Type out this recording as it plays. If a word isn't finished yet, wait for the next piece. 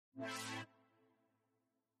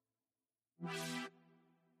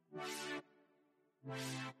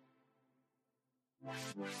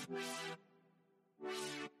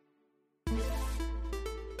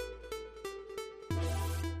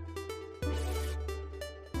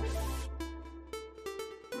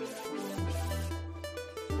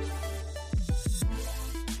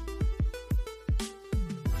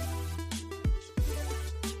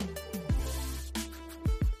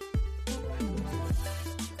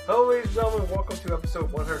Hello, ladies and gentlemen. Welcome to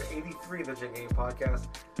episode 183 of the Gen Game Podcast.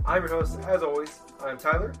 I'm your host, as always. I'm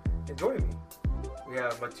Tyler, and joining me, we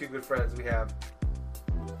have my two good friends. We have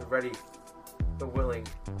the ready, the willing.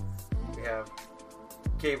 We have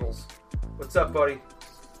Gables. What's up, buddy?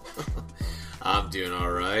 I'm doing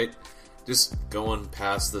alright. Just going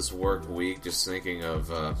past this work week, just thinking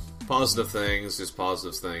of positive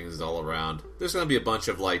things all around. There's going to be a bunch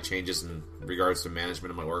of changes in regards to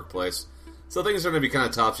management in my workplace. So things are going to be kind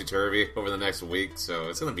of topsy-turvy over the next week, so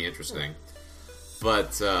it's going to be interesting.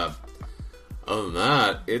 But other than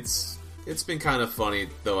that, it's been kind of funny,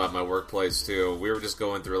 though, at my workplace, too. We were just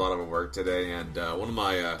going through a lot of our work today, and one of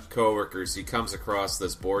my coworkers, he comes across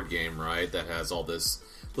this board game, right, that has all this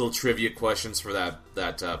little trivia questions for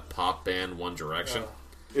that pop band One Direction.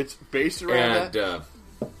 It's based around that?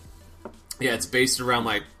 Yeah, it's based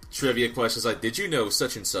around, trivia questions like, did you know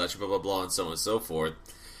such and such, blah, blah, blah, and so on and so forth.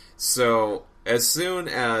 So, as soon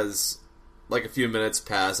as, a few minutes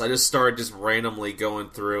passed, I just started just randomly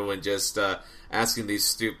going through and just asking these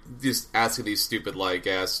stupid,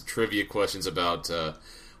 ass trivia questions about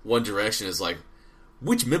One Direction. Is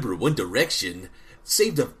which member of One Direction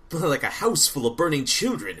saved a house full of burning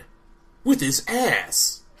children with his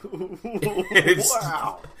ass?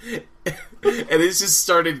 Wow! And it's just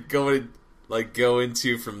started going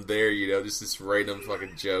to from there, just this random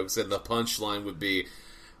fucking jokes, and the punchline would be,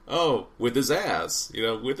 oh, with his ass,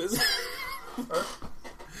 with his...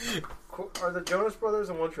 Are the Jonas Brothers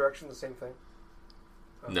and One Direction the same thing?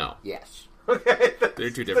 No. Yes. Okay. They're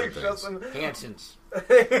two different things. Hansons.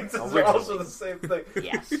 Hansons are also the same thing.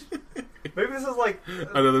 Yes. Maybe this is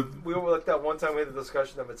we were that one time we had the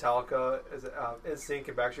discussion that Metallica is NSYNC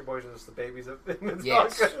and Backstreet Boys are just the babies of Metallica.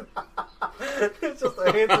 Yes. It's just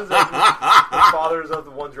the Hansons are the fathers of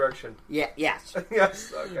the One Direction. Yeah. Yes.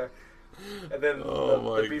 Yes. Okay. And then the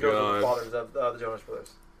Beatles are the fathers of the Jonas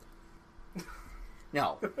Brothers.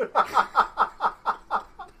 No.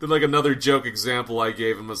 Then, another joke example I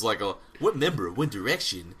gave him was what member of One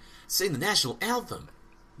Direction sang the national anthem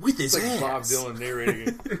with his ass? Bob Dylan narrating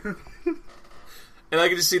it. And I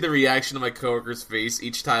could just see the reaction of my coworker's face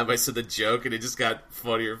each time I said the joke, and it just got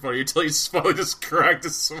funnier and funnier until he finally just cracked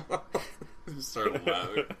a smile. Just started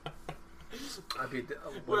laughing.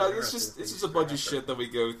 Well, it's just a bunch of shit that we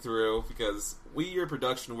go through, because we are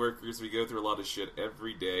production workers. We go through a lot of shit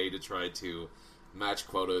every day to try to match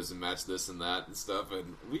quotas and match this and that and stuff,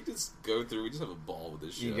 and we just go through. We just have a ball with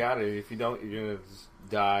this shit. You got it. If you don't, you're gonna just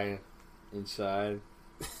die inside.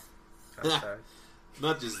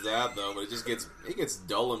 Not just that though, but it gets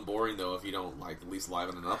dull and boring though if you don't at least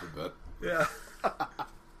liven it up a bit. Yeah.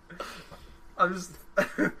 I'm just.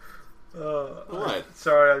 What?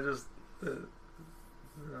 Sorry, I just. The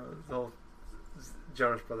whole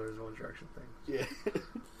Jonas Brothers One Direction thing. Yeah.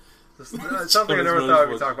 It's something I never thought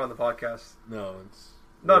we'd talk about on the podcast. No, it's...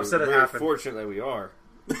 Not upset it happened. Fortunately, we are.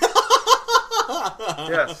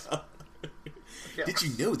 Yes. Did you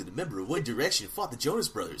know that a member of One Direction fought the Jonas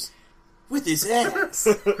Brothers with his ass?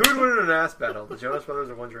 Who would win in an ass battle? The Jonas Brothers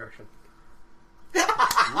or One Direction? That's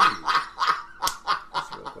a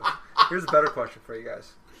real question. Here's a better question for you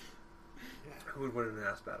guys. Who would win in an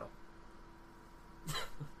ass battle?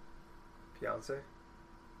 Beyonce?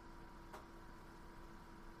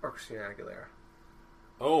 Or Christina Aguilera?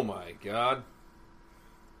 Oh my god.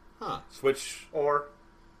 Huh. Switch. Or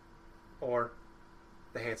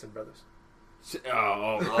the Hanson brothers.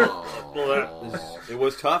 Well, it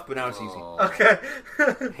was tough, but now it's easy. Okay.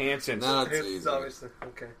 Hanson. Now it's Hanson's easy. obviously.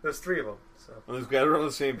 Okay. There's three of them. So. Well, we've got it on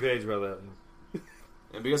the same page about that.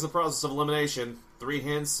 And because of the process of elimination, 3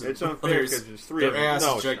 Hanson It's unfair brothers, because there's 3 of their them. ass No,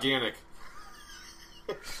 is it's not. gigantic.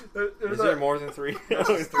 Is there more than 3?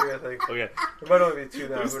 There's 3, I think. Okay. There might only be 2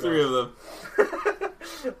 now. There's Who 3 knows? of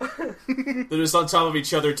them. They're just on top of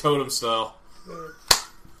each other, totem style.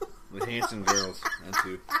 The Hanson girls. And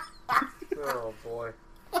 2. Oh boy.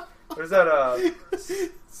 There's that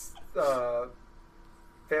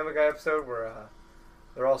Family Guy episode where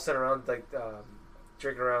they're all sitting around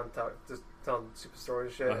drinking around, just telling super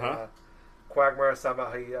stories and shit. Uh-huh. Quagmire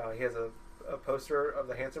somehow he has a poster of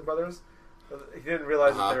the Hanson brothers. He didn't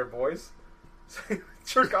realize that they were boys,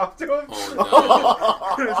 jerk off to him.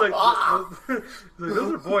 Oh He's like,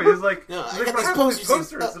 those are boys. He's like, No, he's I like, got what these happened to these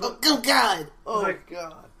posters. posters? Oh God! Oh like-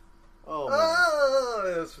 God! Oh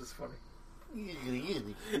man! This was funny.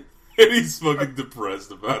 And he's fucking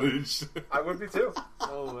depressed about it. I would be too.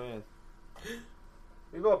 Oh man!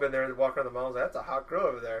 We've all been there and walk around the mountains. That's a hot girl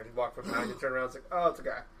over there. And you walk from behind, you turn around, it's like, oh, it's a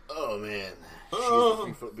guy. Oh man! Oh. She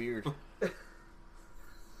has a 3-foot beard.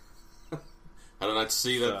 How did I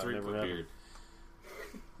see that Never 3-foot happened. beard?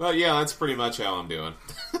 Well, yeah, that's pretty much how I'm doing.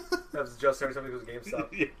 That's just every time he goes to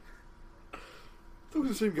GameStop. Yeah. That was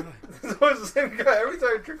the same guy. It's always the same guy. Every time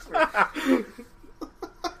he tricks me.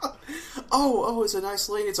 Oh, it's a nice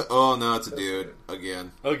lady. It's oh no, it's a dude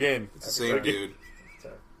again. Again, It's the same dude.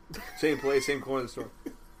 same place, same corner of the store.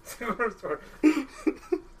 Same store.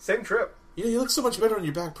 Same trip. You know, you look so much better on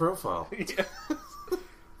your back profile. Yeah.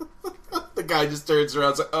 The guy just turns around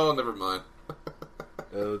and says, "Oh, never mind."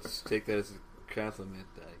 Let's take that as a compliment,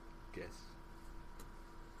 I guess.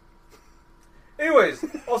 Anyways,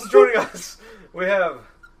 also joining us, we have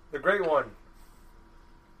the great one.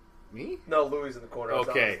 Me? No, Louis in the corner.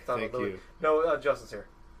 Okay, It's not thank Louis. you. No, Justin's here.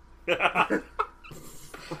 I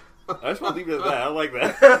just want to leave it at that. I like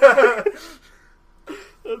that.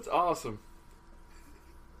 That's awesome.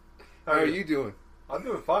 How are you doing? I'm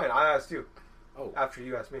doing fine. I asked you Oh, after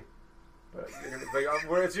you asked me. But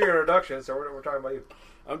it's your introduction, so we're talking about you.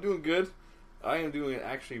 I'm doing good. I am doing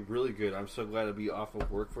actually really good. I'm so glad to be off of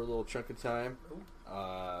work for a little chunk of time.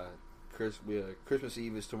 Christmas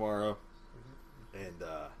Eve is tomorrow, and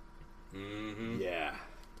Mm-hmm. yeah,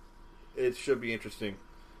 it should be interesting.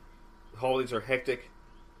 Holidays are hectic.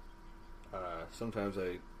 Sometimes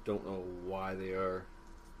I don't know why they are,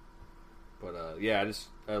 but yeah,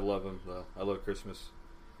 I love them. I love Christmas,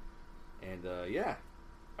 and yeah,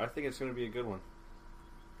 I think it's going to be a good one.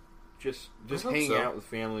 Just hope hanging so. out with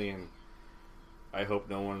family, and I hope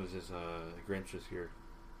no one is as Grinches here.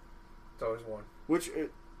 It's always one. Which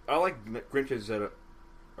I like Grinches that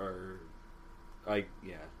are I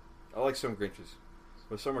like some Grinches,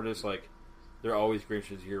 but some are just like they're always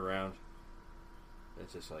Grinches year round.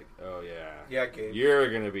 It's just like, oh yeah, Yeah, Gabe.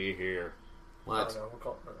 you're gonna be here. I What? don't know. We'll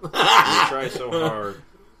call it. You try so hard,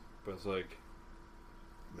 but it's like,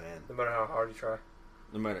 man, No matter how hard you try.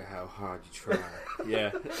 no matter how hard you try,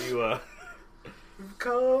 yeah, you We've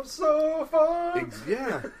come so far.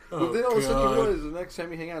 yeah. Oh, But then all of a sudden God. you realize the next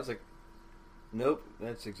time you hang out, it's like, nope,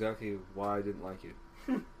 that's exactly why I didn't like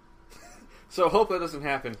you. So I hope that doesn't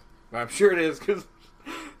happen. I'm sure it is, because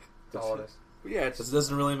That's all it is. yeah, It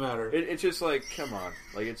doesn't really matter. it's just like, come on,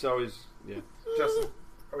 like it's always Justin,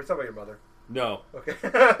 are we talking about your mother? no, Okay.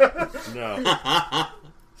 no.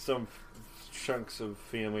 Some chunks of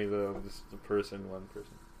family though, just one person.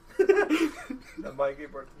 That might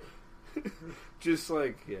give birth to me. Just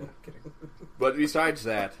like yeah. Kidding. But besides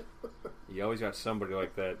that, you always got somebody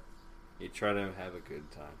like that. You try to have a good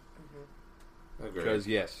time Agreed. because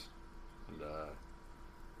yes, and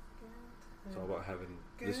it's all about having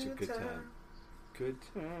just a good time. Good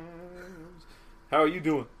times. How are you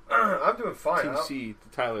doing? I'm doing fine. Team C,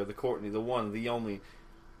 the Tyler, the Courtney, the one, the only,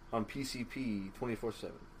 on PCP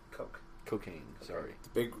 24/7. Coke. Cocaine. Sorry.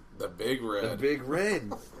 the big red. The big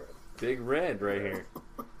red. Big red right here.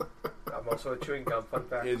 I'm also a chewing gum. Fun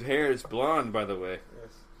fact. His hair is blonde, by the way.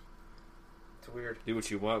 Yes. It's weird. Do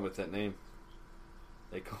what you want with that name.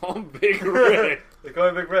 They call him Big Red. They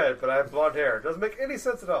call me Big Red, but I have blonde hair. It doesn't make any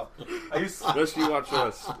sense at all. I used to... Unless you watch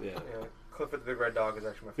us. Yeah. Yeah, Clifford the Big Red Dog is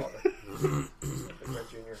actually my father. Big Red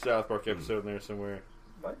Jr. South Park episode in there somewhere.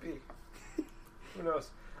 Might be. Who knows?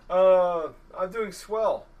 I'm doing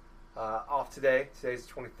swell. Off today. Today's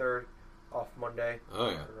the 23rd. Off Monday. Oh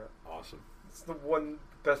yeah. Awesome. It's the one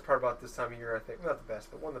best part about this time of year, I think. Not the best,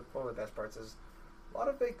 but one of the best parts is a lot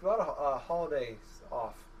of holidays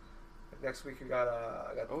off. Like next week we got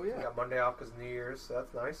Oh, yeah. we got Monday off because New Year's, so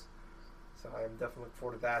that's nice. So I'm definitely looking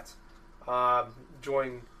forward to that. I'm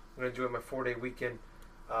gonna enjoy my 4-day weekend.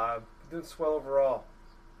 Doing swell overall.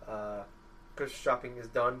 Christmas shopping is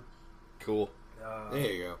done. Cool. There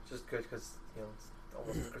you go. Just good because it's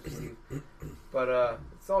almost Christmas Eve. But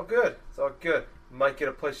it's all good. It's all good. Might get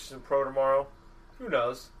a PlayStation Pro tomorrow. Who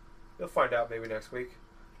knows? You'll find out maybe next week.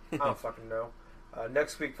 I don't fucking know.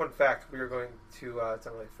 Next week, fun fact, we are going to... it's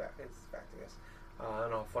not really a fact. It's a fact, I guess. I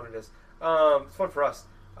don't know how fun it is. It's fun for us.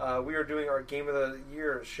 We are doing our Game of the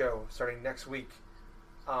Year show starting next week.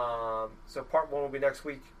 So part 1 will be next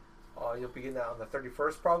week. You'll be getting that on the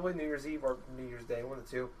 31st probably, New Year's Eve or New Year's Day, one of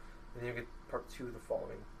the two. And then you'll get part 2 the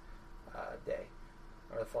following day.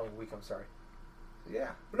 Or the following week, I'm sorry.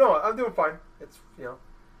 Yeah. But no, I'm doing fine. It's,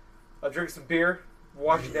 I'll drink some beer,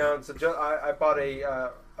 wash it down. So I bought a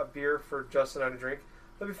a beer for Justin and I to drink.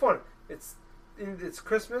 That'd be fun. It's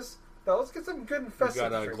Christmas. Now let's get something good and We festive.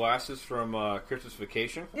 got glasses from Christmas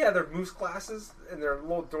Vacation. Yeah, they're moose glasses, and they're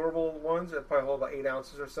little adorable ones that probably hold about 8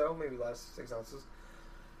 ounces or so, maybe less, 6 ounces.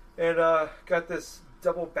 And got this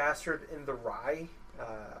Double Bastard in the rye,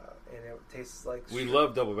 and it tastes like... We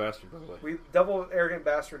love Double Bastard, by the way. Double Arrogant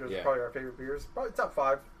Bastard is Yeah. probably our favorite beers. Probably top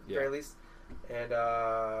 5, at the Yeah. very least. And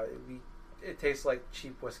it tastes like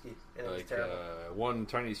cheap whiskey, and it was Like terrible. one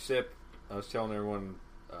tiny sip, I was telling everyone,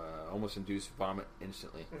 almost induced vomit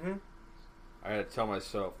instantly. Mm-hmm. I had to tell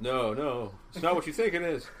myself, no, it's not what you think it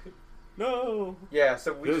is. No. Yeah,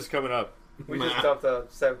 so we This is just, coming up. we just dumped a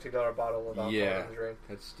 $17 bottle of alcohol Yeah. in the drain.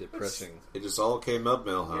 That's depressing. It just all came up,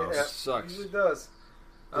 Millhouse. Yeah, Sucks. It usually does.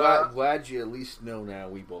 Glad you at least know now.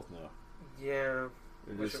 We both know. Yeah,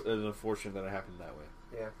 It's unfortunate that it happened that way.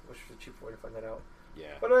 yeah. Which is a cheap way to find that out.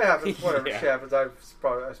 Yeah. But it happens. Whatever. Yeah. Shit happens. I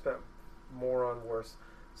spent more on worse.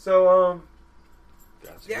 So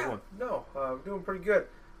That's a good yeah, one. no, we're doing pretty good.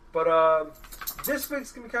 But this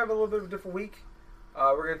week's gonna be kind of a little bit of a different week.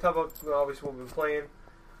 We're gonna talk about obviously what we've been playing.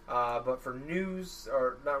 But for news,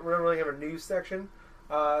 or not, we don't really have a news section.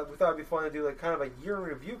 We thought it'd be fun to do like kind of a year in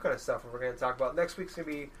review kind of stuff. We're going to talk about next week's gonna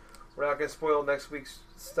be. We're not going to spoil next week's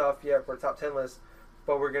stuff yet for our top 10 list,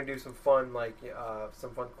 but we're going to do some fun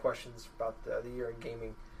some fun questions about the year in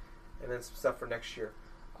gaming, and then some stuff for next year.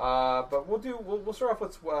 But we'll start off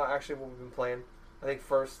with actually what we've been playing. I think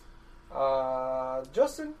first,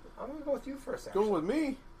 Justin, I'm going to go with you first. Actually. Going with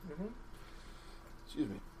me. Mm-hmm. Excuse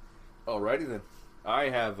me. Alrighty then. I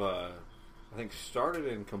have, I think, started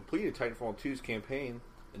and completed Titanfall 2's campaign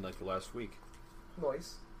in like the last week.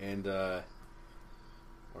 Nice. And, where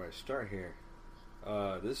do I start here?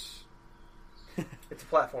 This... It's a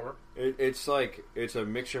platformer. It's like, it's a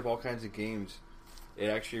mixture of all kinds of games. It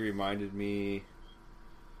actually reminded me...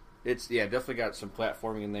 definitely got some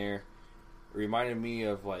platforming in there. It reminded me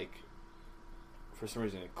of, like, for some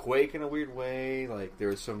reason, Quake in a weird way. Like, there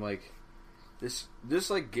was some, like...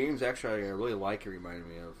 This like games actually I really like. It reminded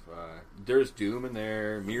me of there's Doom in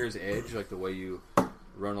there, Mirror's Edge, like the way you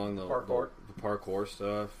run along the parkour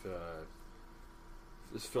stuff.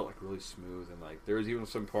 This felt like really smooth, and like there was even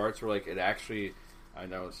some parts where like it actually, I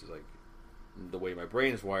know this is like the way my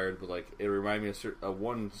brain is wired, but like it reminded me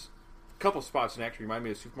of couple spots, and actually reminded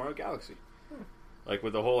me of Super Mario Galaxy, like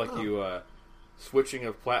with the whole you switching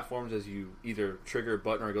of platforms as you either trigger a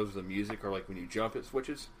button or it goes with the music, or like when you jump it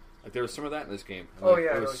switches. Like there was some of that in this game. And, like,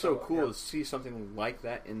 it was so cool to see something like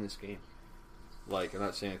that in this game. Like I'm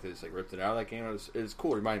not saying that they just like ripped it out of that game. It's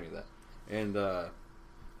cool. It reminded me of that, and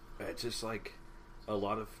it's just like a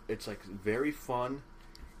lot of. It's like very fun.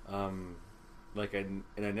 Like I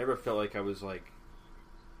never felt like I was like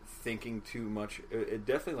thinking too much. It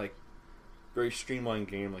definitely like very streamlined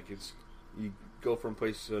game. Like it's you go from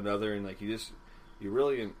place to another, and like you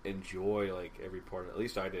really enjoy like every part. At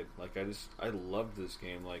least I did. Like I loved this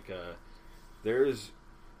game. Like there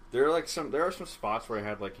are some spots where I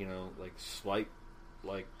had like like slight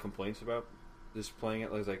like complaints about just playing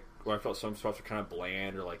it. Like where I felt some spots were kind of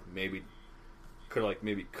bland, or like maybe could like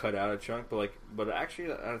maybe cut out a chunk. But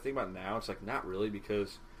actually, I think about it now, it's like not really,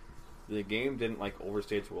 because the game didn't like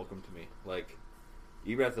overstay its welcome to me. Like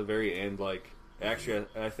even at the very end, like actually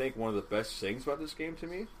I think one of the best things about this game to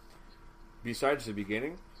me, besides the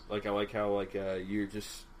beginning, like I like how like you're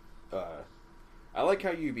just I like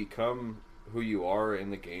how you become who you are in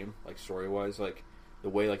the game, like story wise, like the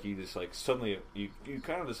way like you just like suddenly you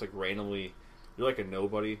kind of just like randomly, you're like a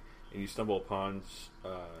nobody and you stumble upon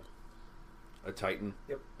a Titan.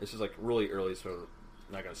 Yep. This is like really early, so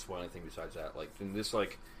I'm not gonna spoil anything besides that. Like in this,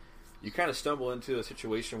 like you kind of stumble into a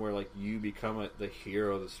situation where like you become the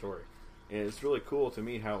hero of the story, and it's really cool to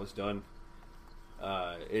me how it was done.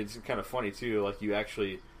 It's kind of funny too. Like you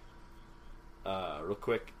actually, real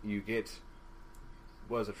quick, you get.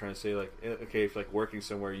 What was I trying to say? Like, okay, if like working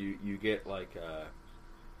somewhere, you get like, oh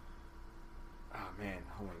man,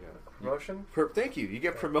 oh my god, Promotion. thank you. You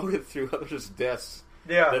get promoted through others' deaths.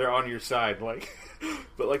 Yeah. That are on your side, like,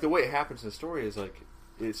 but like the way it happens in the story is like,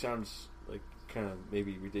 it sounds like kind of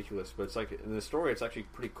maybe ridiculous, but it's like in the story it's actually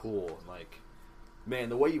pretty cool. And like, man,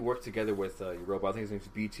 the way you work together with your robot, I think his name's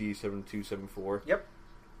BT7274. Yep.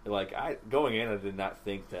 Like going in, I did not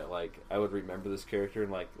think that like I would remember this character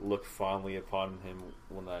and like look fondly upon him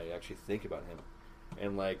when I actually think about him.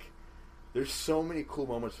 And like, there's so many cool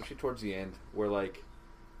moments, especially towards the end, where like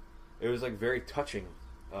it was like very touching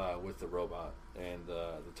with the robot and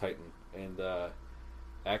the Titan. And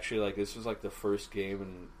actually, like this was like the first game,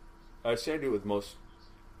 and I say I do it with most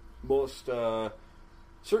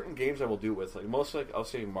certain games I will do it with. Like most, like I'll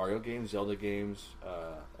say Mario games, Zelda games,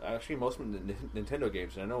 actually most Nintendo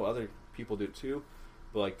games. And I know other people do it too,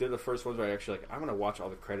 but like they're the first ones where I actually like I'm gonna watch all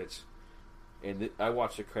the credits. And I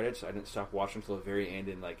watched the credits. I didn't stop watching until the very end,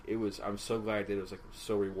 and like it was. I'm so glad I did. It was like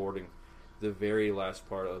so rewarding. The very last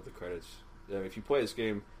part of the credits. If you play this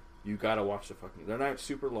game, you gotta watch the fucking. They're not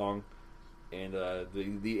super long, and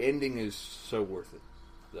the ending is so worth it.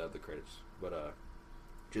 The credits, but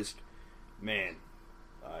just man,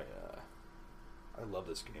 I love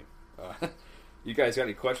this game. You guys got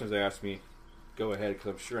any questions to ask me? Go ahead,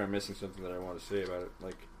 because I'm sure I'm missing something that I want to say about it.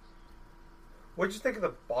 Like, what did you think of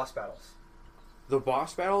the boss battles? The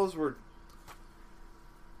boss battles were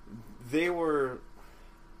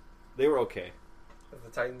okay. With the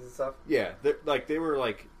Titans and stuff? Yeah, they were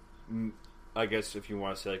like, I guess if you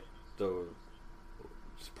want to say like the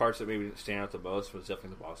parts that maybe didn't stand out the most was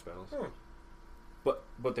definitely the boss battles. But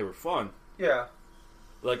they were fun. Yeah.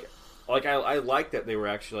 Like I like that they were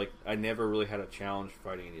actually like I never really had a challenge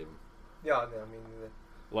fighting any of them. Yeah, I mean neither.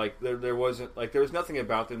 Like there wasn't like there was nothing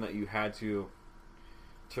about them that you had to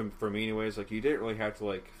for me anyways, like you didn't really have to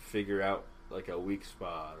like figure out like a weak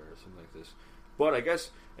spot or something like this. But I guess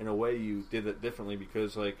in a way you did it differently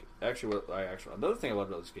because like another thing I loved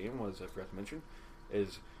about this game was I forgot to mention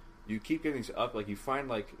is you keep getting these up, like you find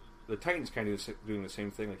like the Titans kind of doing the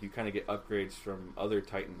same thing, like you kind of get upgrades from other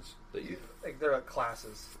Titans that you like they're like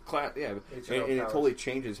classes. Yeah, and it totally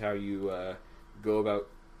changes how you go about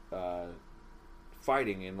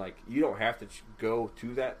fighting, and like you don't have to go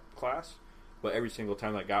to that class. But every single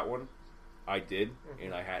time I got one, I did,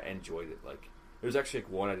 and I had enjoyed it. Like, there's actually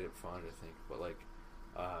like one I didn't find, I think, but like,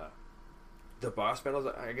 the boss battles.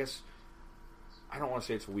 I guess I don't want to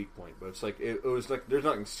say it's a weak point, but it's like it was like there's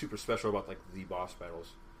nothing super special about like the boss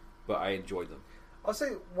battles, but I enjoyed them. I'll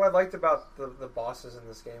say what I liked about the bosses in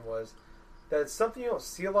this game was that it's something you don't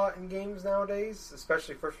see a lot in games nowadays,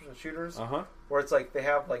 especially first-person shooters, where it's like they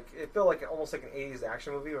have like it felt like almost like an '80s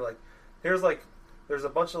action movie, where like there's a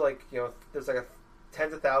bunch of like there's like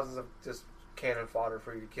tens of thousands of just cannon fodder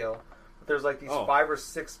for you to kill, but there's like these 5 or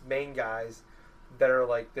 6 main guys that are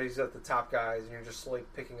like these are the top guys, and you're just slowly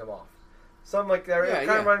picking them off. Some like that kind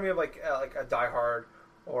of reminded me of like a Die Hard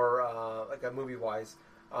or like a Movie Wise.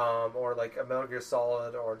 Or like a Metal Gear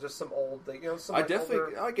Solid, or just some old, some. I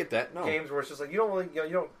definitely, I get that. No games where it's just like you don't really,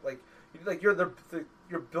 you don't like you're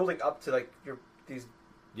building up to like these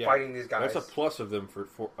fighting these guys. That's a plus of them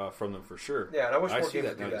from them for sure. Yeah, and I wish more see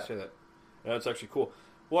games that. would do that. Say that. Yeah, that's actually cool.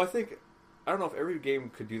 Well, I don't know if every game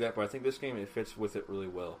could do that, but I think this game it fits with it really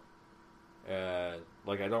well.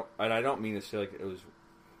 Like I don't mean to say like it was.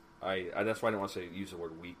 That's why I don't want to use the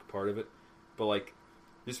word weak part of it, but like.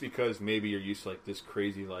 Just because maybe you're used to like this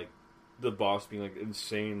crazy like the boss being like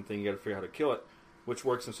insane thing you got to figure out how to kill it, which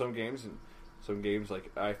works in some games and some games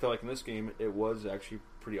like I felt like in this game it was actually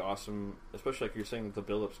pretty awesome, especially like you're saying that the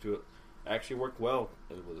build-ups to it actually worked well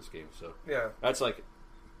with this game. So yeah, that's like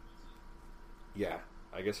I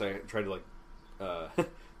guess I tried to like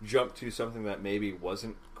jump to something that maybe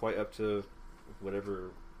wasn't quite up to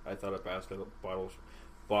whatever I thought a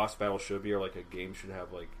boss battle should be, or like a game should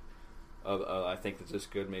have like. I think that's this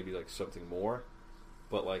good, maybe like something more,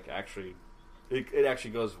 but like actually, it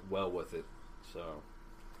actually goes well with it. So,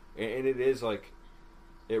 and it is like,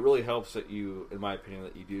 it really helps that you, in my opinion,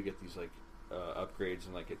 that you do get these like upgrades,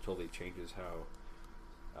 and like it totally changes how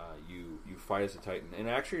you fight as a Titan. And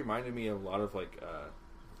it actually reminded me of a lot of like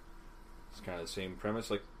it's kind of the same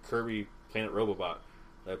premise, like Kirby Planet Robobot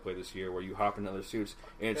that I played this year, where you hop in other suits,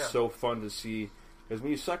 and it's so fun to see because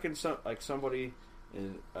when you suck in somebody.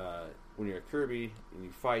 And when you're a Kirby and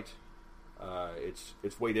you fight,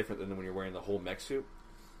 it's way different than when you're wearing the whole mech suit.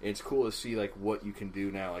 And it's cool to see like what you can do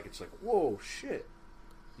now. Like it's like whoa shit,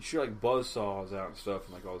 you shoot like buzzsaws out and stuff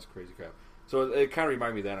and like all this crazy crap. So it kind of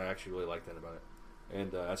reminded me of that. And I actually really liked that about it.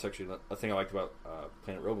 And that's actually a thing I liked about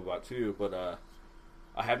Planet Robobot too. But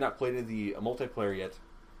I have not played the multiplayer yet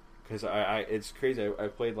because it's crazy. I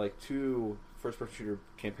played like 2 first-person shooter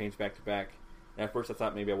campaigns back to back. And at first I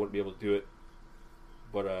thought maybe I wouldn't be able to do it.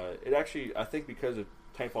 But it actually, I think because of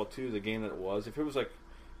Titanfall 2, the game that it was, if it was like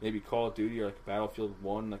maybe Call of Duty or like Battlefield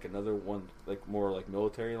 1, like another one, like more like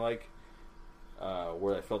military-like,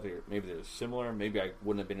 where I felt maybe they were similar, maybe I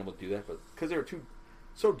wouldn't have been able to do that. But because they were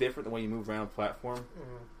so different the way you move around the platform,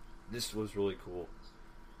 this was really cool.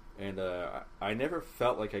 And I never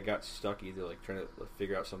felt like I got stuck either, like trying to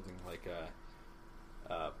figure out something like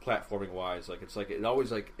platforming-wise. Like it's like it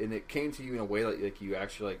always like, and it came to you in a way like you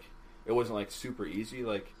actually like. It wasn't like super easy,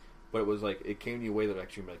 like, but it was like it came to you a way that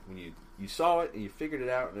actually like when you saw it and you figured it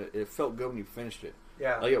out, and it felt good when you finished it.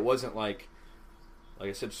 Yeah, like it wasn't like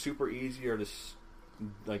I said, super easy or just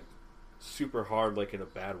like super hard, like in a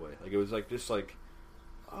bad way. Like it was like just like,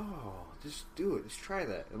 oh, just do it, just try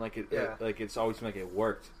that, and like like it's always like it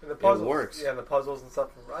worked. And the puzzles, it works. Yeah, and the puzzles and stuff.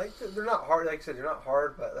 Like they're not hard. Like you said, they're not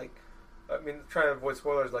hard, but like I mean, trying to avoid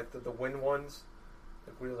spoilers. Like the wind ones,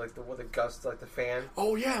 like the gusts, like the fan.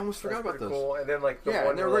 Oh yeah, I almost forgot about those. Cool. And then like the one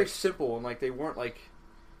and they're very like, simple, and like they weren't like.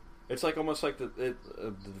 It's like almost like the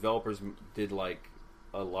developers did like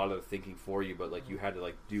a lot of the thinking for you, but like you had to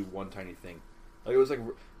like do one tiny thing. Like it was like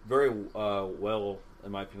very well,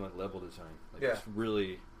 in my opinion, like level design. Like it's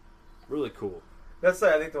really, really cool. That's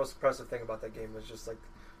like, I think the most impressive thing about that game was just like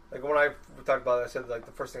when I talked about it, I said like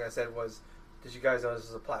the first thing I said was, "Did you guys know this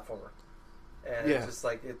is a platformer?" And it's just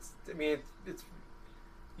like it's. I mean, it's.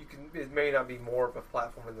 You can. It may not be more of a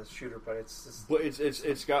platform than the shooter, but it's just. But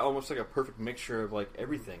it's got almost like a perfect mixture of like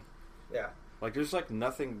everything. Yeah. Like there's like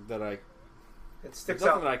nothing that I. It sticks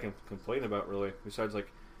nothing out. that I can complain about really. Besides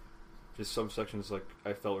like, just some sections like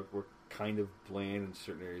I felt were kind of bland in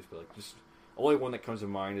certain areas, but like just only one that comes to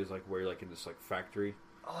mind is like where you're like in this like factory.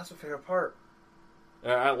 Oh, that's my favorite part.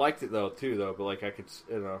 I liked it though too but like I could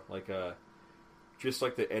like just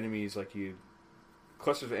like the enemies like you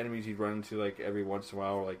clusters of enemies you'd run into like every once in a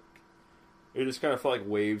while or, like it just kind of felt like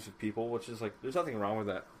waves of people, which is like there's nothing wrong with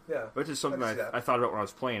that. Yeah, which is something I thought about when I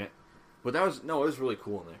was playing it. But it was really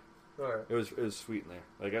cool in there. All right. It was sweet in there.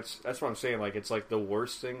 Like that's what I'm saying. Like it's like the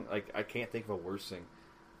worst thing. Like I can't think of a worse thing,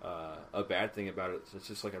 a bad thing about it. So it's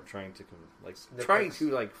just like I'm trying to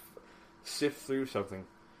sift through something.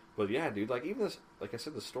 But yeah, dude. Like even this, like I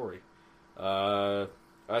said, the story. I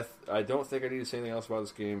don't think I need to say anything else about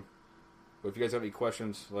this game. But if you guys have any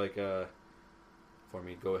questions, like for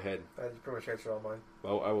me, go ahead. I pretty much answered all mine.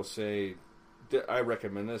 Well, I will say, I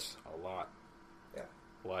recommend this a lot. Yeah.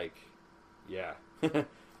 Like, yeah.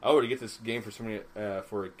 I would get this game for somebody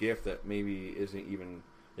for a gift that maybe isn't even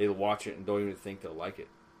they'll watch it and don't even think they'll like it.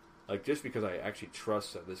 Like just because I actually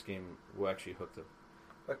trust that this game will actually hook them.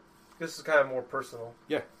 Like this is kind of more personal.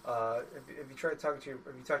 Yeah. Have you tried talking to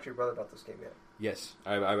your brother about this game yet? Yes,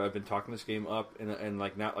 I've been talking this game up in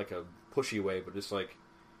like not like a pushy way, but just like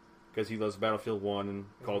because he loves Battlefield 1 and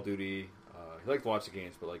Call of Duty. He likes lots of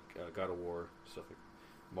games, but like God of War stuff, like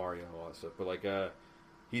Mario and all that stuff. But like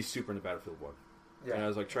he's super into Battlefield 1. Yeah. And I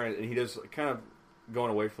was like trying, and he does kind of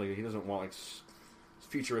going away from like he doesn't want like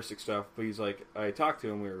futuristic stuff. But he's like, I talked to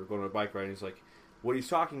him. We were going on a bike ride. And he's like, what he's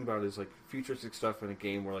talking about is like futuristic stuff in a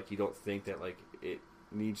game where like you don't think that like it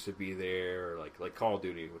needs to be there, or like Call of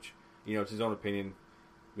Duty, which it's his own opinion.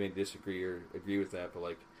 You may disagree or agree with that, but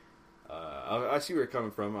like I see where you're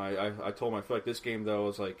coming from. I told him I feel like this game though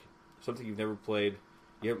is like something you've never played.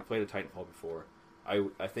 You haven't played a Titanfall before.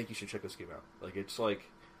 I think you should check this game out. Like it's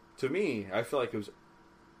like. To me, I feel like it was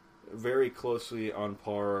very closely on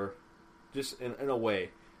par, just in a way,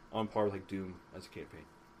 on par with like Doom as a campaign.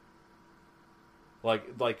 Like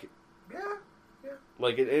yeah.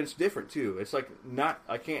 Like it's different too. It's like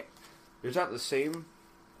there's not the same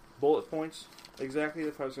bullet points exactly.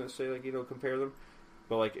 If I was going to say like compare them,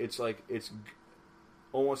 but like it's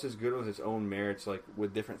almost as good with its own merits, like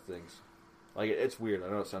with different things. Like it's weird. I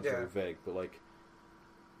know it sounds very vague, but like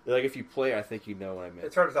if you play, I think you know what I meant.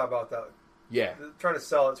 It's hard to talk about that. Yeah. Trying to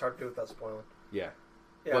sell it's hard to do without spoiling. Yeah.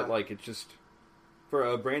 But like it's just for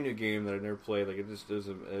a brand new game that I've never played, like it just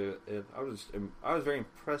doesn't. I was very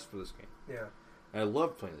impressed with this game. Yeah. And I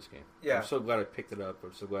love playing this game. Yeah. I'm so glad I picked it up.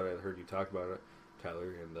 I'm so glad I heard you talk about it,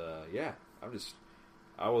 Tyler. And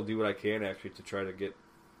I will do what I can actually to try to get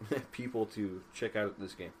people to check out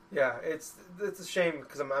this game. Yeah, it's a shame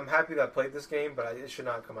because I'm happy that I played this game, but it should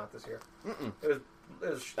not come out this year. It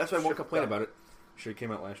was That's why I won't complain about it. Should have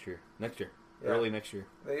came out next year, early next year.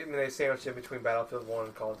 They sandwiched it between Battlefield 1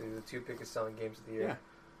 and Call of Duty, the two biggest selling games of the year.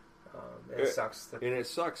 Yeah, and it sucks. And it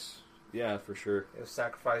sucks. Yeah, for sure. It was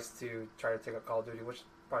sacrificed to try to take up Call of Duty, which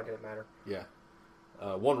probably didn't matter. Yeah.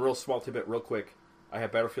 One real small tidbit, real quick. I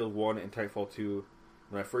have Battlefield 1 and Titanfall 2.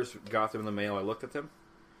 When I first got them in the mail, I looked at them.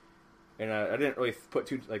 And I didn't really put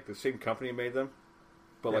two, like the same company made them.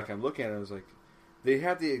 But like I'm looking at it, I was like, they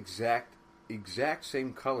have the exact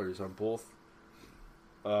same colors on both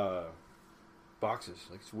boxes.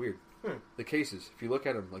 Like it's weird. The cases, if you look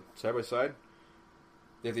at them like side by side,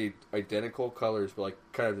 they have the identical colors, but like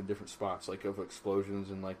kind of in different spots, like of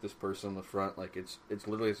explosions and like this person on the front. Like it's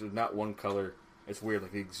literally there's not one color. It's weird,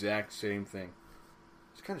 like the exact same thing.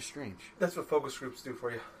 It's kind of strange. That's what focus groups do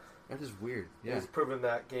for you. That is weird. Yeah, it's proven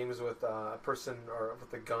that games with a person or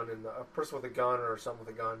with a gun and a person with a gun or someone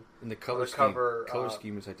with a gun. And the color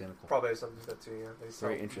scheme is identical. Probably has something to that too. Yeah, they sell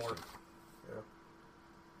very interesting. More. Yeah.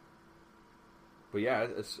 But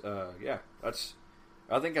yeah, it's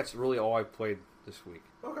I think that's really all I played this week.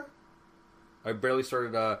 Okay. I barely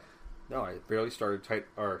started. I barely started.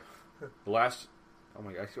 The last. Oh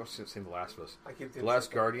my god! I was saying The Last of Us. I keep The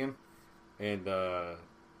Last Guardian, and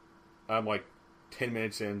I'm like 10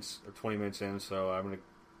 minutes in or 20 minutes in, so I'm gonna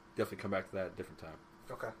definitely come back to that at a different time.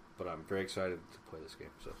 Okay. But I'm very excited to play this game.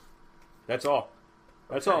 So that's all.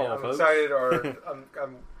 That's Okay, all. I'm folks. excited, or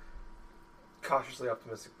I'm cautiously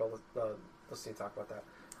optimistic, but let's see talk about that.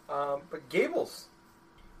 But Gables,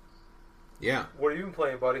 Yeah. what have you been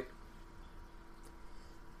playing, buddy?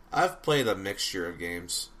 I've played a mixture of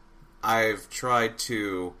games. I've tried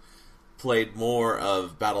to play more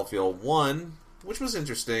of Battlefield 1, which was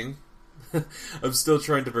interesting. I'm still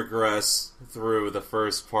trying to progress through the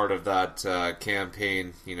first part of that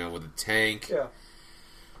campaign, with the tank. Yeah.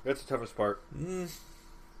 That's the toughest part.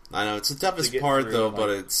 I know, it's the toughest get part, through, though, like- but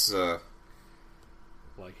it's...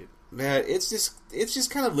 Like it. Man, it's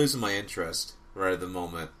just kind of losing my interest right at the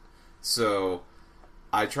moment. So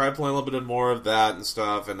I tried playing a little bit more of that and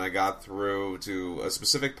stuff, and I got through to a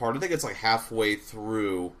specific part. I think it's like halfway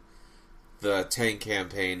through the tank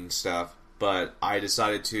campaign and stuff. But I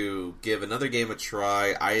decided to give another game a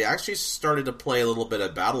try. I actually started to play a little bit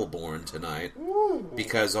of Battleborn tonight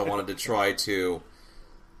because I wanted to try to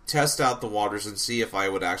test out the waters and see if I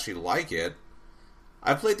would actually like it.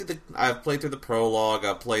 I've played through the prologue.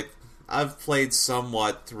 I've played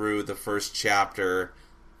somewhat through the first chapter.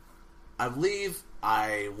 I believe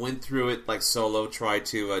I went through it like solo, tried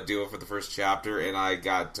to do it for the first chapter, and I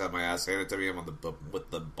got my ass handed to me with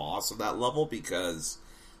the boss of that level because,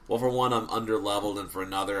 well, for one, I'm under-leveled, and for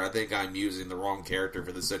another, I think I'm using the wrong character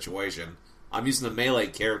for the situation. I'm using a melee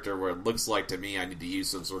character where it looks like to me I need to use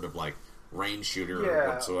some sort of like range shooter or When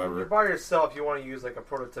whatsoever. you're by yourself, you want to use like a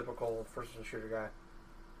prototypical first-person shooter guy.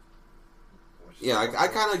 Yeah, I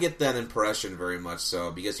kind of get that impression very much so,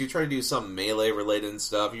 because you try to do something melee-related and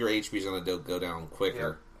stuff, your HP is going to go down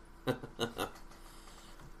quicker. Yep.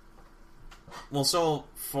 Well, so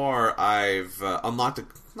far, I've unlocked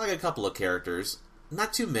a couple of characters.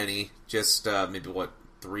 Not too many, just maybe,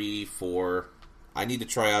 3, 4. I need to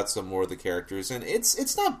try out some more of the characters, and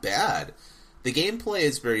it's not bad. The gameplay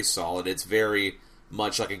is very solid. It's very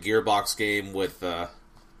much like a Gearbox game with,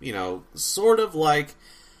 sort of like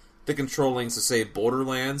the controllings to say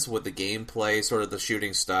Borderlands with the gameplay, sort of the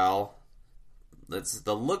shooting style.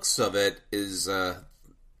 The looks of it is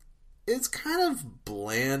it's kind of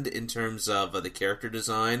bland in terms of the character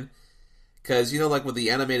design, because like with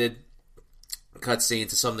the animated cutscenes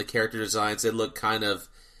to some of the character designs, they look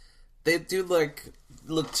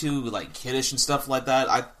look too like kiddish and stuff like that.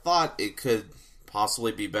 I thought it could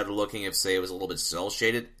possibly be better looking if, say, it was a little bit cel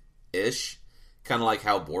shaded ish, kind of like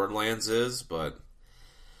how Borderlands is, but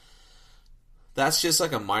that's just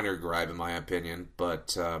like a minor gripe in my opinion.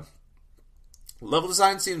 But level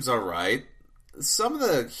design seems alright. Some of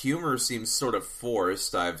the humor seems sort of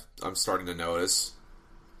forced, I'm starting to notice.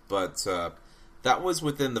 But that was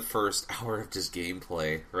within the first hour of just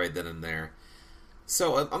gameplay right then and there.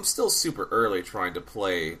 So I'm still super early trying to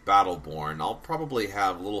play Battleborn. I'll probably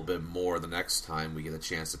have a little bit more the next time we get a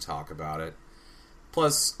chance to talk about it.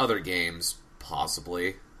 Plus other games,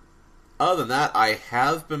 possibly. Other than that, I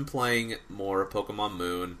have been playing more Pokemon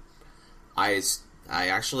Moon. I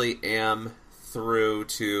actually am through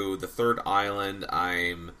to the third island.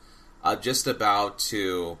 I'm just about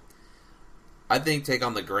to, I think, take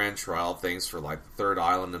on the grand trial things for like the third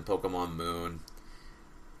island in Pokemon Moon.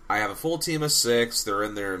 I have a full team of 6. They're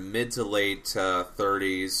in their mid to late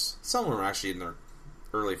 30s. Some of them are actually in their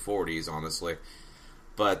early 40s, honestly.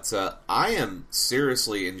 But I am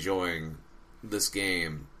seriously enjoying this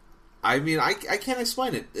game. I mean, I can't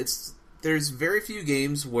explain it. There's very few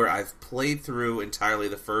games where I've played through entirely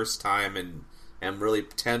the first time and am really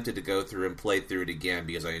tempted to go through and play through it again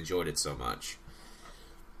because I enjoyed it so much.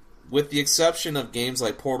 With the exception of games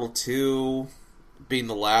like Portal 2 being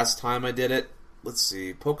the last time I did it, let's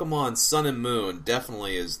see, Pokemon Sun and Moon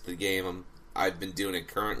definitely is the game I've been doing it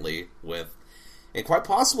currently with. And quite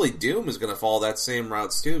possibly Doom is going to follow that same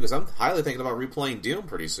routes too, because I'm highly thinking about replaying Doom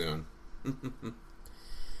pretty soon.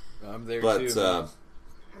 I'm there but, too.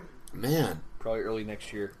 Man. Probably early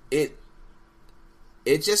next year. It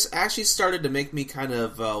just actually started to make me kind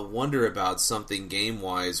of wonder about something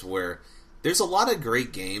game-wise, where there's a lot of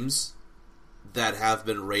great games that have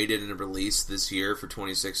been rated and released this year for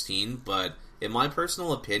 2016, but in my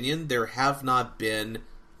personal opinion, there have not been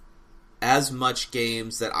as much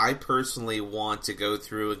games that I personally want to go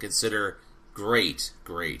through and consider great,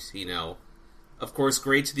 Of course,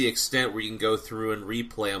 great to the extent where you can go through and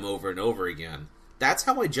replay them over and over again. That's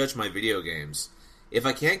how I judge my video games. If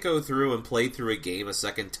I can't go through and play through a game a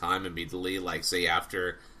second time immediately, like, say,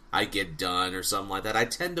 after I get done or something like that. I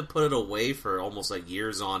tend to put it away for almost like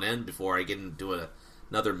years on end before I get into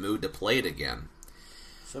another mood to play it again.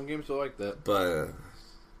 Some games are like that. But,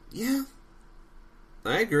 yeah,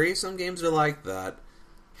 I agree. Some games are like that.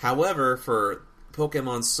 However, for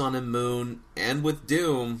Pokemon Sun and Moon and with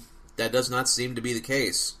Doom, that does not seem to be the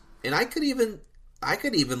case. And I could even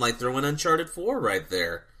like throw in Uncharted 4 right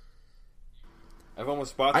there. I've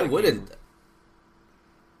almost bought that I wouldn't. game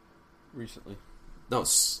recently. No,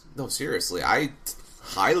 seriously. I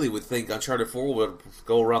highly would think Uncharted 4 would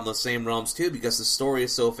go around the same realms too, because the story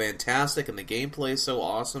is so fantastic and the gameplay is so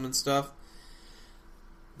awesome and stuff.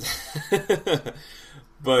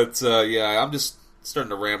 But, yeah, I'm just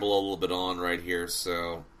starting to ramble a little bit on right here,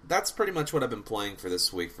 so that's pretty much what I've been playing for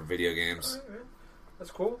this week for video games. All right,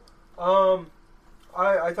 that's cool.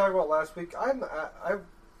 I talked about last week. I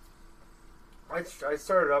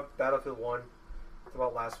started up Battlefield 1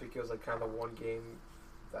 about last week. It was like kind of the one game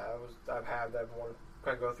that I've had that I want to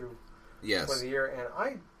kind of go through for the year, and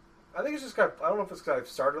I think it's just kind of, I don't know if it's because I've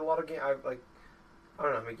started a lot of games. I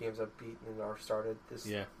don't know how many games I've beaten or started this.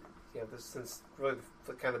 Yeah. This since really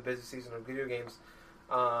the kind of busy season of video games.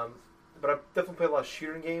 But I've definitely played a lot of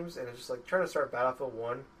shooting games, and it's just like trying to start Battlefield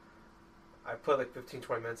 1. I played like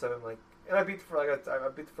 15-20 minutes of it, and I beat I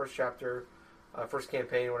beat the first chapter, first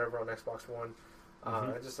campaign, whatever, on Xbox One.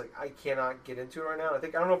 I cannot get into it right now. I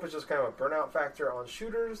don't know if it's just kind of a burnout factor on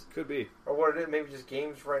shooters. Could be. Or what it is, maybe just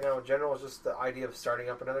games right now in general. It's just the idea of starting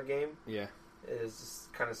up another game. Yeah. Is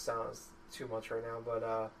just kind of sounds too much right now.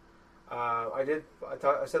 But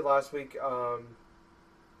I said last week I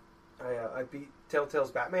beat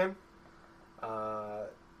Telltale's Batman.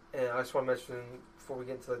 And I just want to mention before we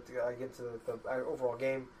get into the overall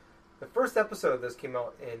game, the first episode of this came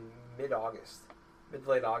out in mid to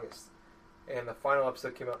late August, and the final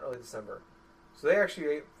episode came out early December. So they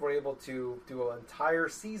actually were able to do an entire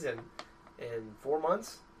season in 4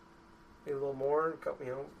 months, maybe a little more, a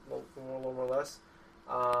little more or less.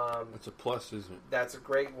 That's a plus, isn't it? That's a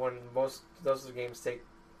great one. Most those of the games take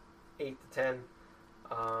 8 to 10,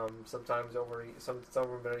 sometimes over some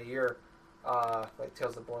have been a year. Like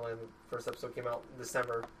Tales of the Borderland, the first episode came out in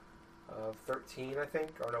December of 13, I think,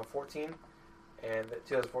 or no, 14, and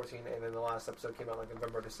 2014, and then the last episode came out like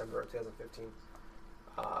November, December of 2015.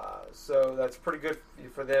 So that's pretty good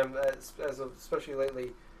for them, especially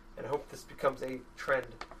lately, and I hope this becomes a trend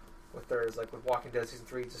with theirs, like with Walking Dead Season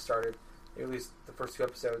 3 just started. They released the first 2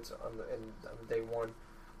 episodes on day 1.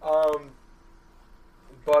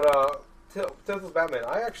 Tales of Batman,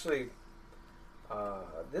 I actually...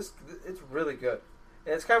 it's really good,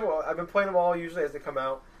 and it's kind of, I've been playing them all usually as they come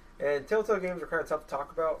out, and Telltale games are kind of tough to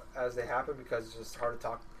talk about as they happen because it's just hard to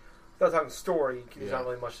talk without talking story. There's not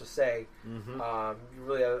really much to say. You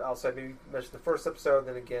really outside maybe mention the first episode,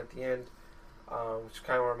 then again at the end, which is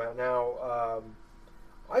kind of where I'm at now.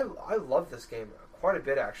 I love this game quite a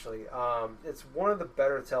bit actually. It's one of the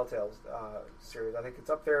better Telltale series. I think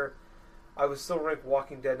it's up there. I would still rank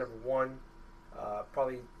Walking Dead number 1,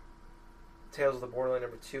 probably Tales of the Borderland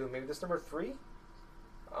number 2, maybe this number 3.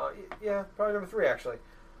 Yeah, probably number 3 actually.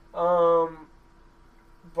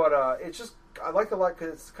 It's just, I like it a lot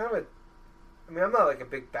because it's kind of I'm not like a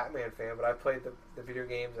big Batman fan, but I played the video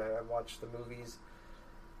games, and I watched the movies,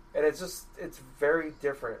 and it's very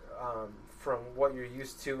different from what you're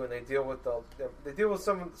used to, and they deal with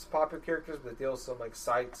some popular characters, but they deal with some like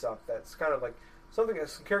side stuff that's kind of like some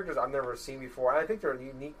characters I've never seen before. And I think they're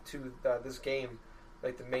unique to this game,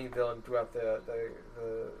 like the main villain throughout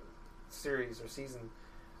the series or season.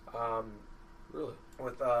 Really?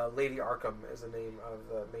 With Lady Arkham is the name of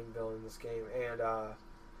the main villain in this game, and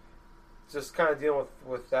just kind of dealing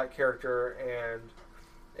with that character, and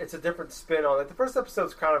it's a different spin on it. The first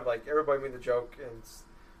episode's kind of like everybody made the joke, and it's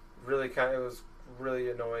really it was really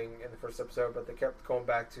annoying in the first episode, but they kept going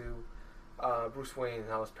back to Bruce Wayne and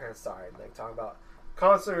how his parents died, and like talking about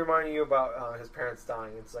constantly reminding you about his parents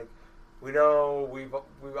dying. It's like, we know,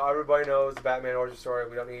 everybody knows the Batman origin story.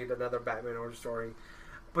 We don't need another Batman origin story.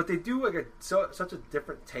 But they do like such a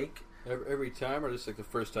different take every time, or just like the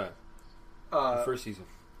first time, the first season.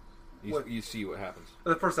 You see what happens.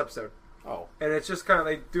 The first episode. Oh, and it's just kind of,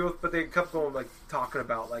 they do it, but they kept going like talking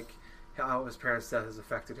about like how his parents' death has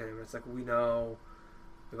affected him. It's like, we know,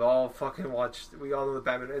 we've all fucking watched. We all know the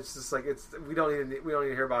Batman. It's just like we don't need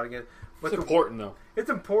to hear about it again. But it's important though. It's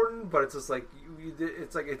important, but it's just like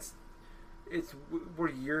we're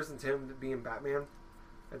years into him being Batman.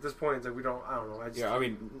 At this point, it's like I don't know.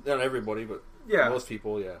 Not everybody, but most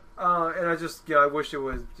people, yeah. And I just, I wish it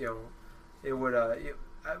was, it would,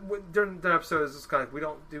 during the episode, it's just kind of like,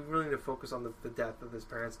 we really need to focus on the death of his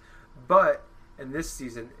parents. But in this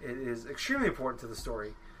season, it is extremely important to the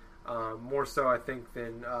story More so, I think,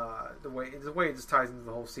 than the way it just ties into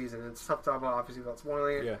the whole season. It's tough to talk about, obviously, without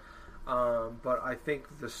spoiling it. Yeah. But I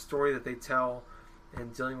think the story that they tell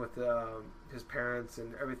and dealing with his parents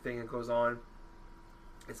and everything that goes on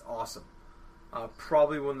is awesome.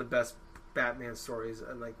 Probably one of the best Batman stories,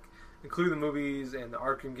 and like including the movies and the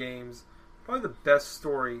Arkham games. Probably the best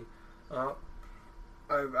story they've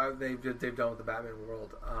done with the Batman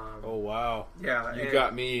world. Oh wow! Yeah, you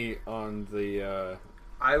got me on the.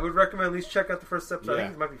 I would recommend at least check out the first episode. Yeah. I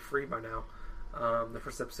think it might be free by now. The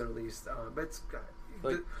first episode at least, but it's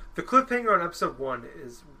the cliffhanger on episode 1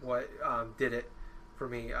 is what did it for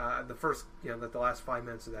me. The first, the last 5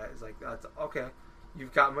 minutes of that is like, that's okay.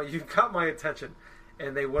 You've got my attention,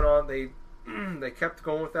 and they went on. They kept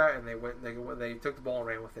going with that, and they took the ball and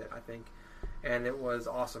ran with it. I think, and it was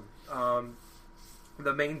awesome.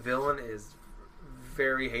 The main villain is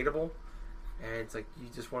very hateable, and it's like you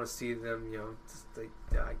just want to see them.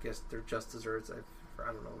 I guess they're just desserts. I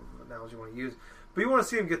don't know what analogy you want to use, but you want to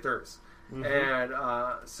see them get theirs. Mm-hmm. And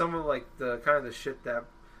some of like the kind of the shit that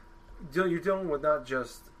you're dealing with, not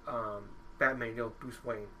just Batman, you deal with Bruce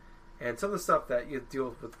Wayne, and some of the stuff that you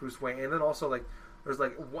deal with Bruce Wayne, and then also like there's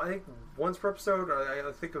like I think once per episode, I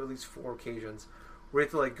think of at least 4 occasions where you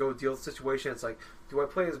have to like go deal with the situation. It's like, do I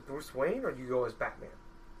play as Bruce Wayne or do you go as Batman,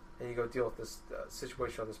 and you go deal with this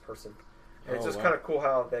situation on this person, and it's just kind of cool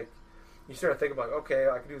how like you start to think about, okay,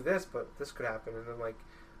 I could do this, but this could happen, and then like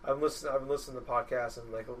I've been listening to podcasts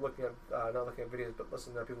and like looking at not looking at videos, but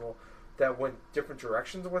listening to people that went different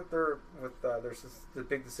directions with their the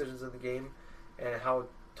big decisions in the game and how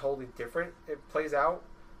totally different it plays out.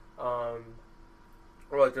 Or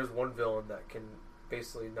like there's one villain that can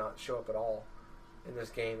basically not show up at all in this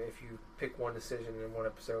game if you pick one decision in one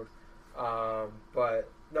episode. But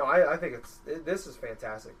no, I think this is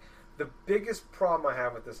fantastic. The biggest problem I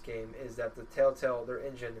have with this game is that the Telltale, their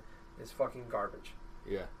engine is fucking garbage.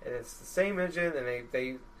 Yeah. And it's the same engine, and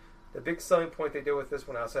the big selling point they did with this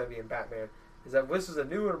one outside of being Batman is that this is a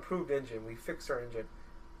new and improved engine. We fixed our engine.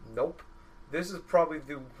 Nope. This is probably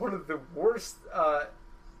one of the worst, as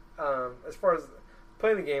far as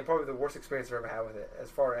playing the game, probably the worst experience I've ever had with it. As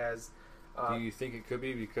far as... do you think it could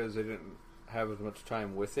be because they didn't have as much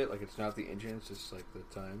time with it? Like, it's not the engine, it's just like the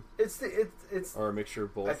time? It's or a mixture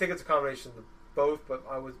of both? I think it's a combination of both, but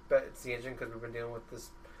I would bet it's the engine because we've been dealing with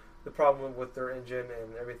the problem with their engine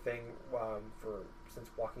and everything since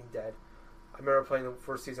Walking Dead. I remember playing the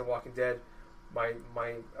first season of Walking Dead. My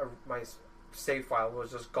save file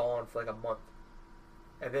was just gone for like a month,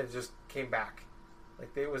 and then it just came back.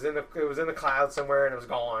 Like it was in the cloud somewhere, and it was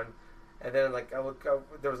gone. And then like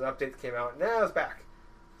there was an update that came out, and now it's back.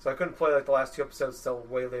 So I couldn't play like the last 2 episodes until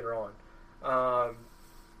way later on.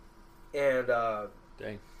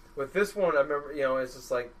 Dang. With this one, I remember it's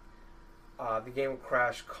just like. The game would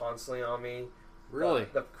crash constantly on me. Really?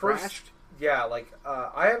 The first, crashed? Yeah, like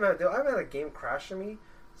I haven't had a game crash on me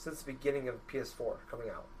since the beginning of PS4 coming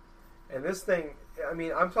out. And this thing, I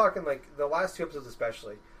mean, I'm talking like the last 2 episodes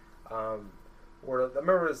especially. Where I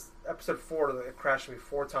remember it was episode 4 it crashed me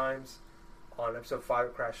 4 times. On episode 5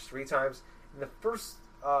 it crashed 3 times. In the first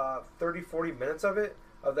 30-40 minutes of the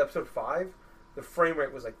episode 5, the frame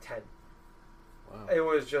rate was like 10. Wow. It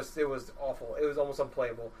was awful. It was almost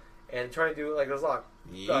unplayable. And trying to do like there's a lot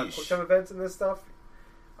of quick time events in this stuff,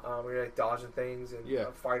 where you're like dodging things and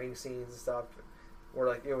fighting scenes and stuff. Where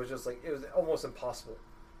like it was almost impossible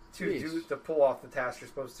to pull off the task you're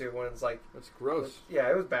supposed to when it's like that's gross.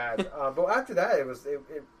 It was bad. But after that, it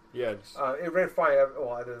ran fine.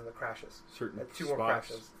 Well, other than the crashes, certain 2 spots. more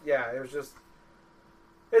crashes. Yeah, it was just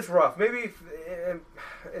it's rough. Maybe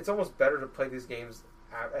it's almost better to play these games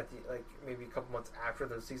at maybe a couple months after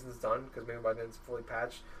the season's done, because maybe by then it's fully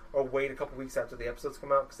patched, or wait a couple weeks after the episodes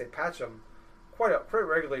come out, because they patch them quite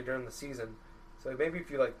regularly during the season. So maybe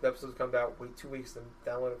if you like the episodes come out, wait 2 weeks, then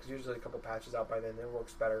download it, because usually a couple patches out by then, it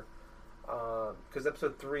works better. Because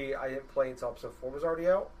episode 3 I didn't play until episode 4 was already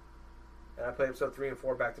out, and I played episode 3 and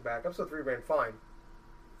 4 back to back. Episode 3 ran fine.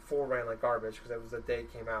 4 ran like garbage because that was the day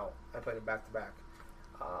it came out. I played it back to back.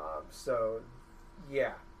 So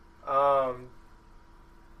yeah.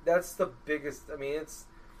 That's the biggest. I mean, it's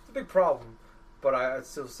a big problem, but I'd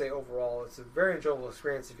still say overall it's a very enjoyable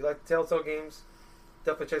experience. If you like the Telltale games,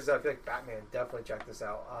 definitely check this out. If you like Batman, definitely check this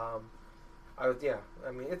out. I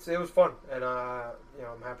mean, it was fun, and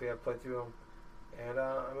I'm happy I played through them, and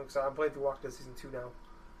I'm excited. I'm playing through Walking Dead season 2 now.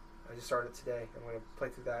 I just started today. I'm going to play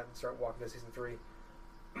through that and start Walking Dead season 3.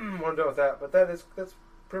 When I'm done with that, but that's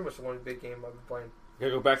pretty much the one big game I've been playing. You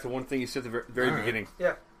gotta go back to one thing you said at the very beginning.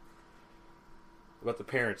 Yeah. About the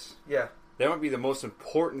parents. Yeah. That might be the most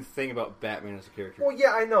important thing about Batman as a character. Well,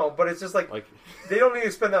 yeah, I know, but it's just like they don't need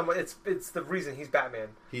to spend that much. It's the reason he's Batman.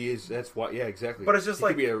 He is. That's why. Yeah, exactly. But it's just he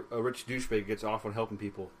could be a rich douchebag who gets off on helping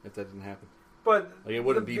people if that didn't happen. But like, it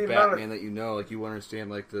wouldn't be Batman that you know. Like you understand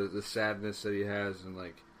like the sadness that he has and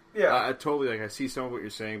like I totally like I see some of what you're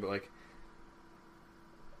saying, but like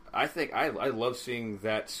I think I love seeing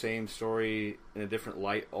that same story in a different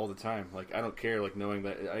light all the time. Like I don't care like knowing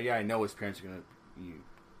that I know his parents are gonna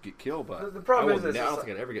get killed, but the problem is I don't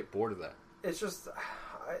think I'd ever get bored of that. It's just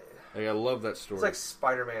I love that story. It's like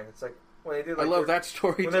Spider-Man. It's like when they did. Like, I love that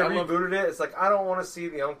story. When they rebooted it, it's like I don't want to see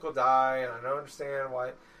the uncle die, and I don't understand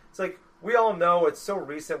why. It's like we all know it's so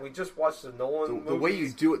recent. We just watched the Nolan movies. The way you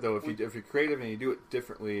do it, though, if you're creative and you do it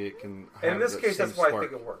differently, it can. Have in this case, that's why I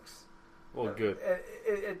think it works. Well, good.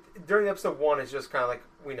 During episode 1, it's just kind of like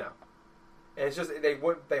we know, and it's just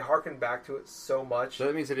they harken back to it so much. So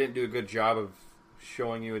that means they didn't do a good job of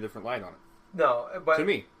showing you a different light on it. No, but to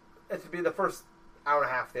me, it would be the first hour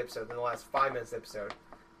and a half of the episode, then the last 5 minutes of the episode.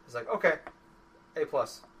 It's like okay, A+.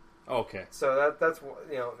 Okay. So that's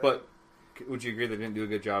But would you agree they didn't do a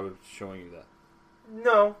good job of showing you that?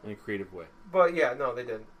 No. In a creative way. But yeah, no, they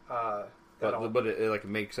didn't. But it like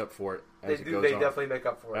makes up for it as it goes on. They definitely make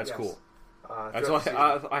up for it. That's yes. Cool. That's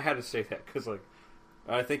why I had to say that because like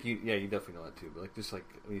I think you definitely know that too. But like just like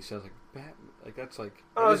when he says like Batman, like that's like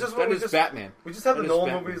Batman. We just had the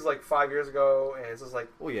Nolan movies like 5 years ago, and it's just like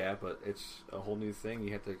well, yeah, but it's a whole new thing.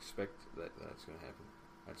 You have to expect that's going to happen.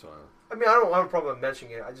 That's all. I mean, I don't have a problem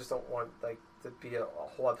mentioning it. I just don't want like to be a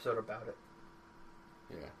whole episode about it.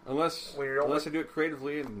 Yeah, unless I do it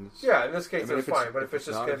creatively and in this case it's fine. But if it's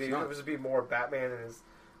just going to be, if it's be more Batman and his,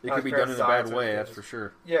 it could be done in a bad way. That's for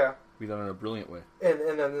sure. Yeah, be done in a brilliant way. And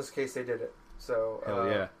then in this case they did it. So hell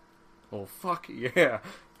yeah. Oh fuck yeah.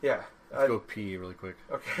 Yeah. Let's go pee really quick.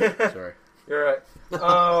 Okay. Sorry. You're right.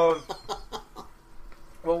 Well,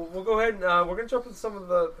 we'll go ahead and we're going to jump into some of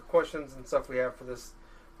the questions and stuff we have for this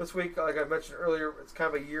week. Like I mentioned earlier, it's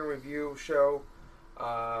kind of a year review show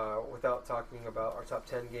without talking about our top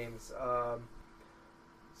 10 games.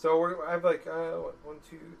 So I have like 1,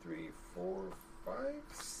 2, 3, 4, 5,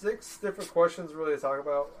 6 different questions really to talk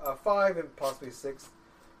about. 5 and possibly 6.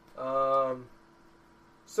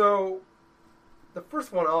 So the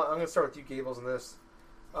first one, I'm going to start with you, Gables, on this.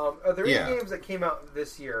 Are there any games that came out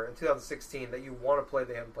this year in 2016 that you want to play that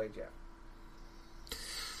you haven't played yet?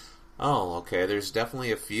 Oh, okay. There's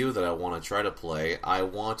definitely a few that I want to try to play. I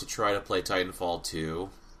want to try to play Titanfall 2.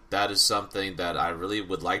 That is something that I really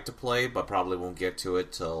would like to play, but probably won't get to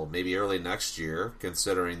it till maybe early next year,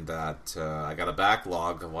 considering that I got a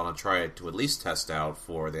backlog I want to try to at least test out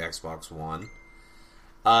for the Xbox One.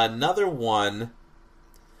 Another one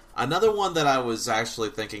that I was actually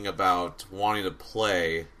thinking about wanting to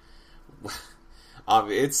play.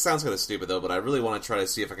 It sounds kind of stupid though, but I really want to try to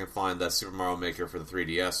see if I can find that Super Mario Maker for the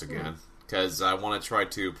 3DS again, because I want to try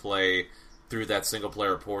to play through that single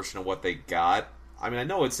player portion of what they got. I mean, I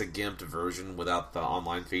know it's a gimped version without the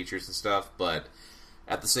online features and stuff, but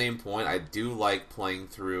at the same point, I do like playing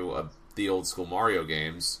through the old school Mario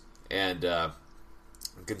games, and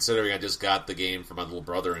considering I just got the game for my little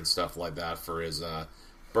brother and stuff like that for his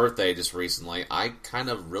birthday just recently, I kind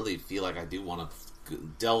of really feel like I do want to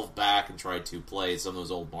delve back and try to play some of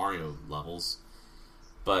those old Mario levels.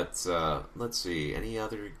 But let's see, any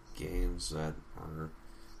other games that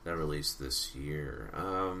released this year?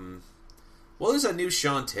 Well, there's a new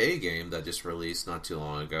Shantae game that just released not too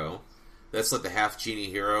long ago. That's like the Half Genie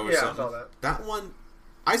Hero or something. I saw that. That one,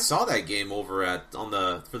 I saw that game over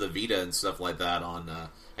for the Vita and stuff like that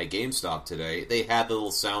at GameStop today. They had the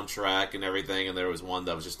little soundtrack and everything, and there was one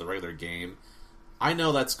that was just the regular game. I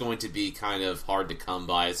know that's going to be kind of hard to come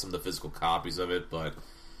by, some of the physical copies of it, but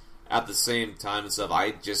at the same time and stuff,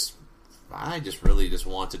 I just really just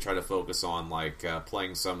want to try to focus on like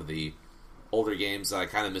playing some of the older games that I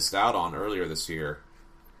kind of missed out on earlier this year.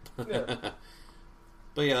 Yeah.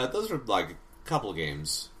 But yeah, those are like a couple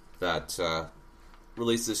games that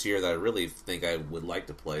released this year that I really think I would like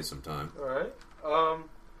to play sometime. All right.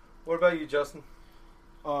 What about you, Justin?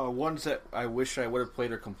 Ones that I wish I would have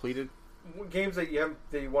played or completed. Games that you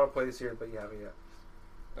want to play this year, but you haven't yet.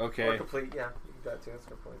 Okay. Or complete, yeah. You got to. That's a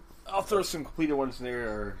good point. I'll throw some completed ones in there,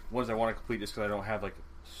 or ones I want to complete just because I don't have like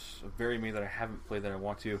very many that I haven't played that I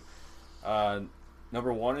want to.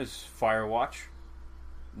 Number 1 is Firewatch.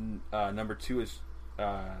 Number 2 is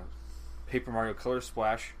Paper Mario Color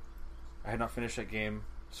Splash. I had not finished that game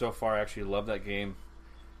so far. I actually love that game.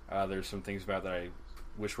 There's some things about it that I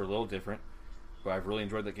wish were a little different, but I've really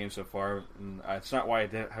enjoyed that game so far. And it's not why I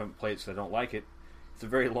haven't played it because I don't like it. It's a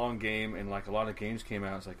very long game, and like a lot of games came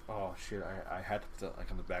out, it's like, oh shit, I had to put that like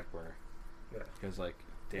on the back burner. Yeah. Because, like,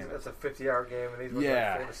 damn it. That's a 50-hour game, and these were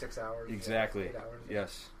Yeah. like 4 to 6 hours. Exactly. 8 hours.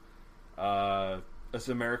 Yes. It's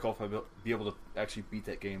a miracle if I be able to actually beat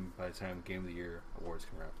that game by the time Game of the Year awards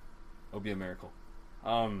come out. It'll be a miracle.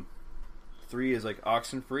 3 is like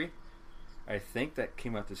Oxenfree. I think that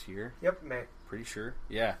came out this year. Yep, May. Pretty sure.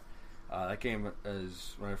 Yeah. That game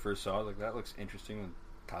is, when I first saw it, like, that looks interesting. And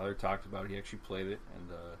Tyler talked about it. He actually played it. And,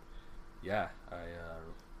 yeah, I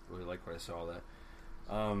really like what I saw of that.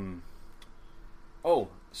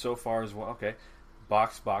 So far as well, okay.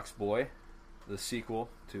 Box Boy, the sequel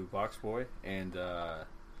to Box Boy, and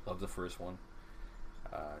love the first one.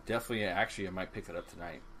 Definitely, actually, I might pick that up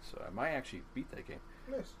tonight, so I might actually beat that game.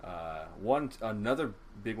 Nice. Another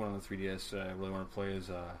big one on the 3DS I really want to play is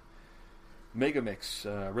Mega Mix,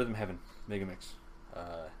 Rhythm Heaven Mega Mix.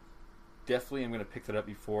 Definitely, I'm going to pick that up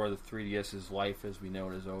before the 3DS's life as we know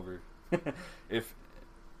it is over. if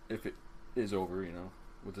it is over, you know,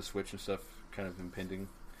 with the Switch and stuff kind of impending.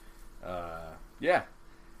 Yeah,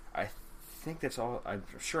 I think that's all. I'm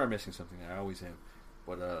sure I'm missing something. I always am,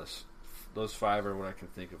 but those 5 are what I can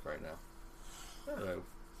think of right now. Yeah. I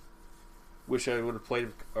wish I would have played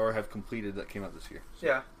or have completed that came out this year. So.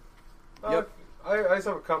 Yeah. Yep. I just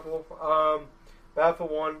have a couple.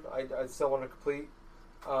 Battlefield 1, I still want to complete.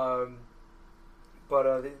 But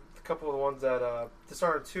the couple of the ones that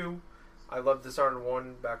Dishonored 2, I loved Dishonored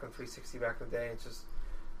 1 back on 360 back in the day. It's just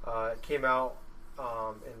it came out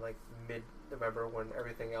in like mid-November when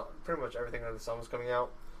pretty much everything under the sun was coming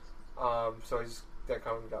out. So that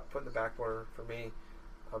kind of got put in the back burner for me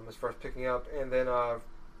as far as picking up. And then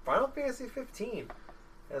Final Fantasy 15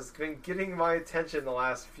 has been getting my attention the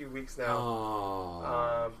last few weeks now.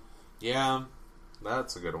 Oh. Yeah,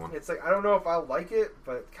 that's a good one. It's like, I don't know if I'll like it,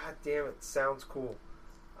 but god damn, it sounds cool.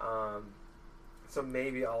 So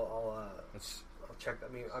maybe I'll check that.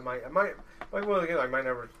 I mean, I might well again. I might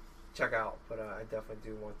never check out, but I definitely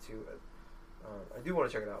do want to. I do want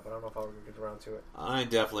to check it out, but I don't know if I'll ever get around to it. I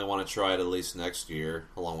definitely want to try it at least next year,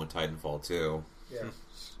 along with Titanfall 2. Yeah.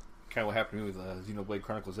 Kind of what happened to me with Xenoblade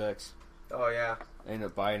Chronicles X. Oh yeah. I ended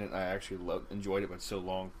up buying it. And I actually enjoyed it, but it's so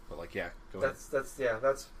long. But like, yeah, go ahead.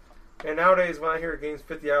 That's. And nowadays, when I hear a game's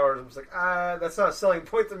 50 hours, I'm just like, that's not a selling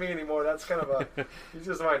point to me anymore. That's kind of a you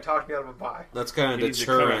just want to talk me out of a buy. That's kind of It needs to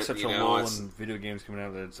come out deterrent, such you a know. lull It's, in video games coming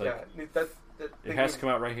out that it's like It has to come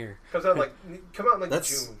out right here. Comes out come out in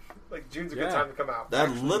That's- June. Like June's a good Yeah. time to come out. that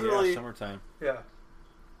Actually, literally yeah, summertime. Yeah.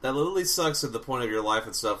 that literally sucks at the point of your life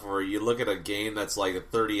and stuff where you look at a game that's like a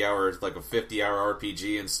 30 hours, like a 50-hour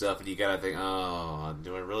RPG and stuff, and you gotta think, oh,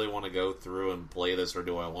 do I really want to go through and play this, or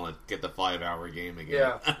do I want to get the 5-hour game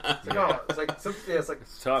again? Yeah. No, it's like It's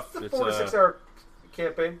tough. it's a It's 4 to 6 hour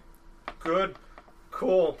campaign. Good.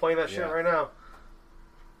 Cool. I'm playing that shit Yeah. right now.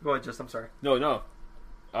 Go ahead, I'm sorry. no.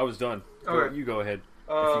 I was done. Okay. You go ahead.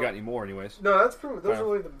 If you got any more, anyways. No, that's true. Those Final,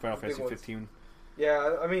 are really the Final big Fantasy ones. 15.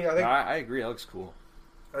 Yeah, I mean, I think I agree. That looks cool.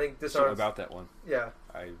 this Something about that one. Yeah,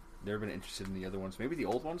 I've never been interested in the other ones. Maybe the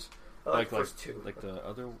old ones. I like the first two. Like the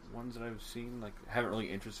other ones that I've seen, like haven't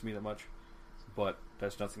really interested me that much. But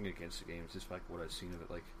that's nothing against the game. It's just like what I've seen of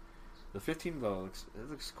it. Like the 15 though, it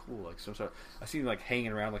looks cool. Like some sort. I see like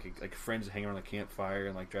hanging around, like friends hanging around a campfire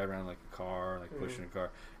and like driving around like a car, like pushing a car.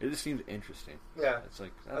 It just seems interesting. Yeah, It's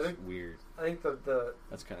like that's weird. I think the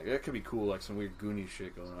That's kind of that could be cool. Like some weird Goonies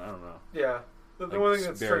shit going on. I don't know. yeah the Like, one thing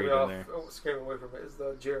that's buried turning me in off, there. scaring away from it, is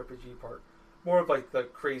the JRPG part. More of like the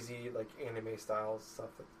crazy like anime style stuff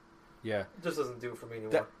that Yeah. just doesn't do it for me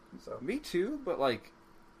anymore. So Me too, but like,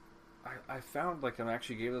 I found like when I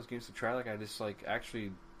actually gave those games a try, like I just like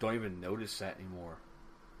actually don't even notice that anymore.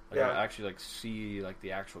 Like Yeah. I actually like see like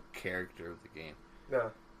the actual character of the game. yeah,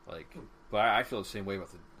 Like, but I feel the same way about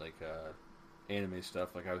the like anime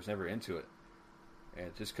stuff. Like I was never into it,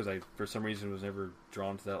 and just because I for some reason was never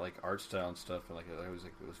drawn to that like art style and stuff, and like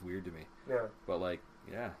it was weird to me. yeah, But like,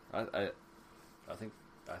 yeah, I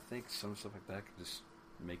think some stuff like that could just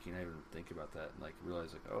make you not even think about that and like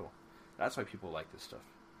realize like, oh, that's why people like this stuff.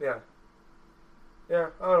 yeah. I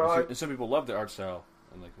don't know. And some people love the art style,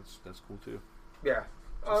 and like that's cool too. Yeah,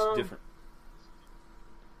 It's different.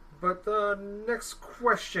 But the next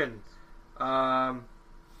question,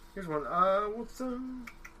 here's one.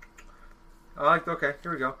 Okay,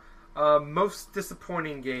 here we go. Most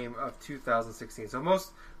disappointing game of 2016. So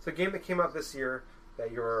a game that came out this year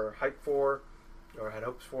that you were hyped for, or had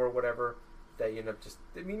hopes for, whatever. That you end up just.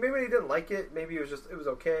 I mean, maybe you didn't like it. Maybe it was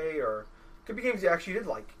okay, or it could be games you actually did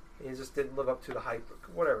like. And you just didn't live up to the hype.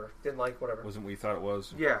 Whatever. Didn't like whatever. Wasn't what you thought it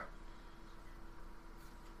was? Yeah.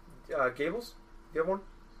 Gables, do you have one?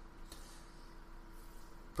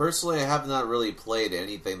 Personally, I have not really played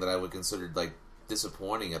anything that I would consider like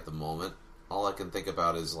disappointing at the moment. All I can think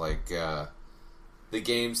about is like the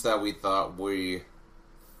games that we thought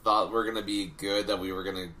were going to be good, that we were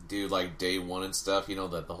going to do like day one and stuff, you know,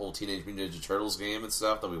 the whole Teenage Mutant Ninja Turtles game and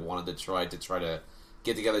stuff that we wanted to try to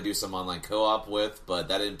get together, do some online co-op with, but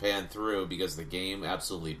that didn't pan through because the game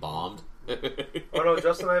absolutely bombed. Oh no,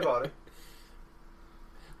 Justin and I bought it.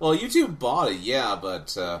 Well, you two bought it, yeah,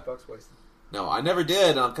 but Bucks wasted. no, I never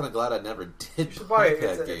did. And I'm kind of glad I never did. You should buy it.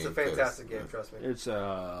 that It's a fantastic game. Trust me. It's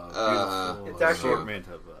a beautiful It's actually- assortment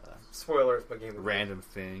of Spoilers, but game. random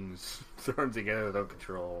things thrown together without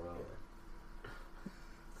control.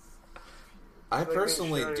 I Like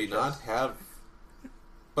personally being do shot in not have.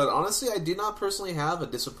 But honestly, I do not personally have a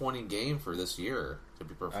disappointing game for this year, to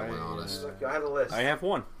be perfectly honest. I have a list. I have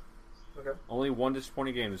one. Okay. Only one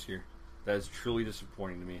disappointing game this year. That is truly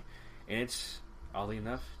disappointing to me. And it's, oddly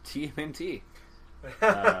enough, TMNT.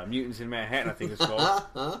 Mutants in Manhattan, I think it's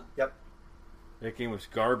called. Yep. That game was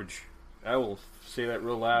garbage. I will say that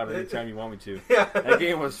real loud anytime you want me to. Yeah. That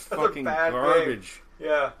game was That's a fucking bad garbage.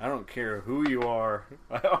 Yeah. I don't care who you are.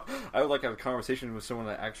 I would like to have a conversation with someone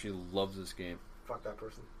that actually loves this game. Fuck that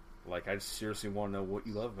person. Like, I seriously want to know what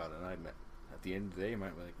you love about it. And at the end of the day, I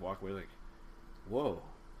might like walk away like, whoa,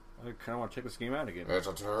 I kind of want to check this game out again. It's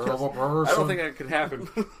a terrible person. I don't think that could happen.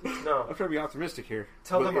 No. I'm trying to be optimistic here.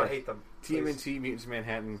 Tell But them yeah, I hate them. please. TMNT Mutants in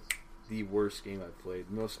Manhattan, the worst game I've played.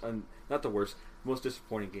 Not the worst, most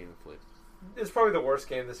disappointing game I've played. It's probably the worst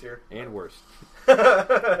game this year. And worst.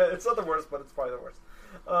 It's not the worst, but it's probably the worst.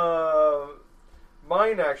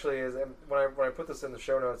 Mine actually is, and when I put this in the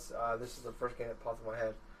show notes, this is the first game that popped in my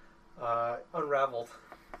head. Unraveled.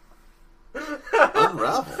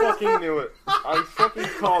 Unraveled. Fucking knew it. I fucking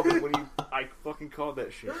called it when I fucking called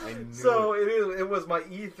that shit. I knew So it. it was my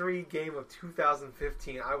E3 game of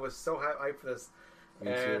 2015. I was so hyped for this,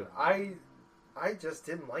 Me and too. I just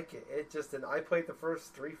didn't like it. It just didn't. I played the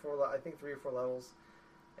first 3 or 4 levels,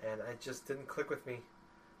 and it just didn't click with me.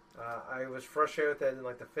 I was frustrated with it, and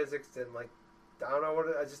like the physics didn't like. I don't know what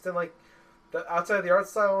I just didn't like. Outside of the art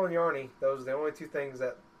style and Yarny, those are the only two things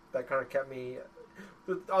that kind of kept me.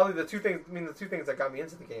 The two things that got me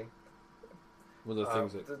into the game. One of the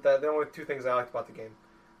things that The only two things I liked about the game.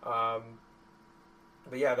 But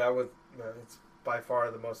yeah, that was it's by far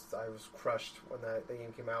the most. I was crushed when the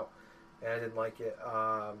game came out, and I didn't like it.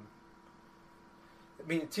 I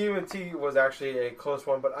mean, TMNT was actually a close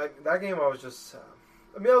one, but that game I was just.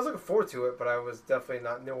 I mean, I was looking forward to it, but I was definitely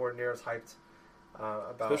nowhere near as hyped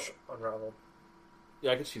about Unraveled.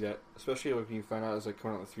 yeah, I can see that. Especially when you find out it's like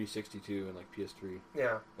coming out with 362 and like PS3.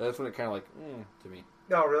 Yeah. That's when it kind of like, to me.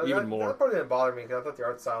 No, really. Even that, more. That part didn't bother me because I thought the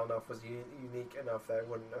art style enough was unique enough that it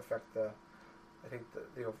wouldn't affect that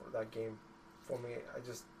game for me. I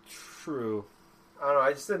just. True. I don't know.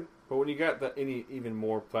 I just didn't. But when you got even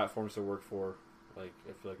more platforms to work for, like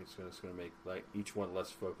I feel like it's gonna make like each one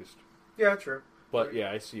less focused. Yeah, true. But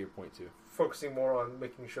yeah, I see your point too. Focusing more on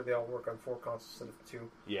making sure they all work on 4 consoles instead of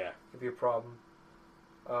 2 Yeah. could be a problem.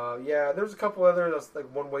 Yeah, there's a couple other that's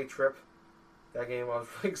like One Way Trip. That game I was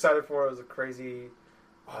really excited for. It was a crazy.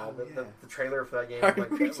 The trailer for that game. I Like,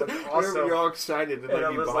 remember, it looked we awesome. were all excited and And like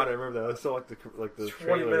I you was bought like- it. I remember that. I saw like the 20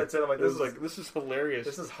 trailer. minutes in, I'm like, this is hilarious.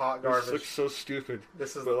 This is hot This garbage. looks so stupid.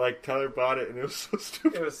 This is. But like Tyler bought it and it was so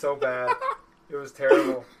stupid. It was so bad. It was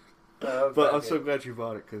terrible. That was a But bad I'm so game. glad you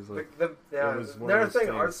bought it because like Yeah, it was one another of those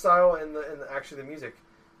thing, art things. style and actually the music.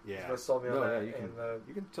 yeah, What sold me on no, that. yeah, you can And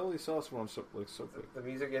you can totally sell us one so quick. the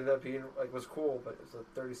music ended up being like was cool, but it was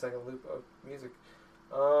a 30-second loop of music.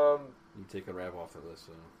 You take a rap off the list.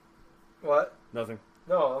 So. What? Nothing.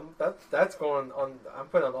 No, that's going on. I'm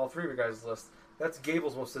putting on all 3 of your guys' list. That's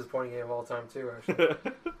Gable's most disappointing game of all time too. Actually,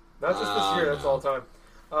 not just this year. That's no. all time.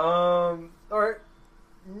 All right.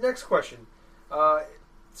 Next question.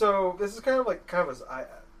 So this is kind of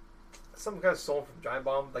something kind of stolen from Giant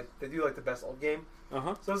Bomb. Like they do like the best old game.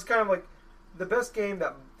 Uh-huh. So it's kind of like the best game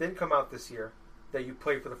that didn't come out this year that you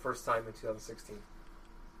played for the first time in 2016.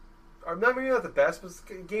 Or maybe not the best, but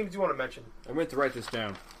games you want to mention. I meant to write this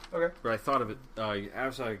down, Okay. but I thought of it.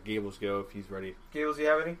 Outside Gables go if he's ready. Gables, you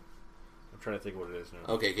have any? I'm trying to think what it is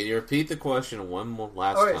now. Okay, can you repeat the question one more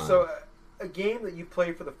last Okay, time? so a game that you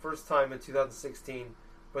played for the first time in 2016,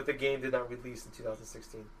 but the game did not release in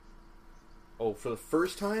 2016. Oh, for the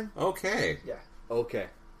first time? Okay. Yeah. Okay.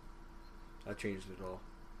 That changed it all.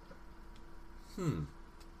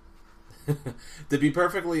 To be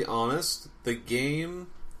perfectly honest, the game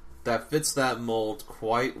that fits that mold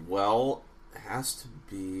quite well has to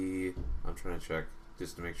be... I'm trying to check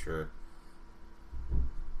just to make sure.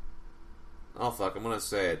 Oh fuck, I'm gonna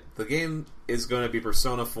say it. The game is gonna be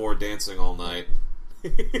Persona 4 Dancing All Night.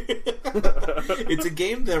 It's a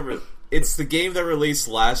game that... It's the game that released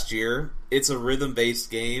last year. It's a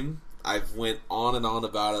rhythm-based game I've went on and on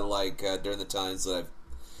about it, like, during the times that I've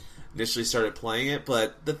initially started playing it.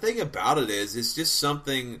 But the thing about it is, it's just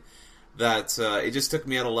something that it just took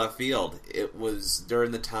me out of left field. It was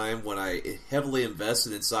during the time when I heavily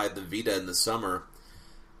invested inside the Vita in the summer,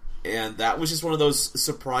 and that was just one of those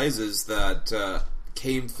surprises that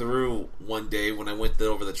came through one day when I went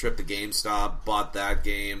over the trip to GameStop, bought that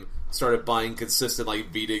game, started buying consistent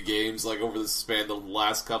like Vita games like over the span of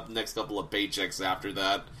the next couple of paychecks after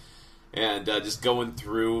that, and just going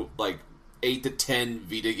through like 8 to 10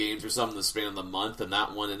 Vita games or something in the span of the month, and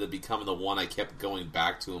that one ended up becoming the one I kept going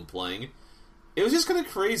back to and playing. It was just kind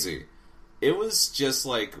of crazy. It was just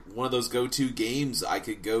like one of those go-to games I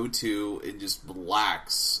could go to and just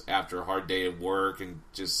relax after a hard day at work and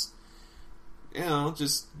just, you know,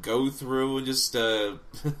 just go through and just dance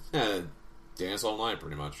all night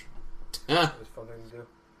pretty much. It was a fun thing to do.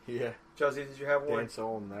 Yeah. Josie, did you have one? Dance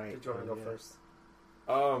all night. Did you want to go first?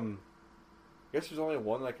 I guess there's only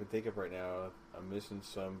one that I can think of right now. I'm missing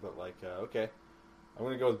some, but like, okay. I'm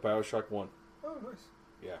going to go with BioShock 1. Oh, nice.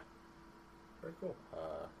 Yeah. Very cool.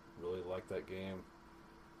 Really like that game.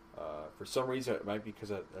 For some reason, it might be because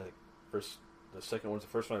the second one's the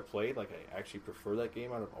first one I played. Like, I actually prefer that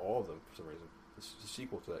game out of all of them for some reason. It's the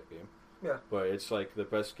sequel to that game. Yeah. But it's like the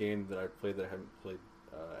best game that I've played that I haven't played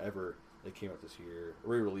ever. It came out this year,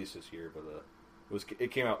 re-released this year, but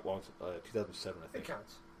it came out 2007, I think. It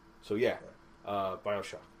counts. So yeah.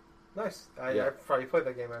 BioShock. Nice. Yeah. I probably played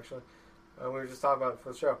that game actually. We were just talking about it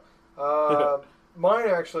for the show. Mine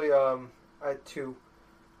actually, I had two.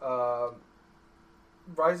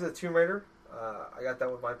 Rise of the Tomb Raider. I got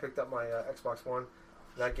that when I picked up my Xbox One.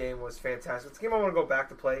 That game was fantastic. It's a game I want to go back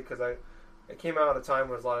to play because it came out at a time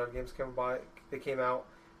when a lot of games came out,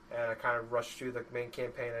 and I kind of rushed through the main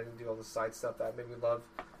campaign. I didn't do all the side stuff that made me love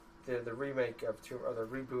the remake of the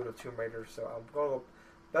reboot of Tomb Raider. So I'm going to go.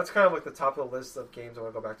 That's kind of like the top of the list of games I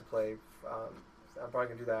want to go back to play. I'm probably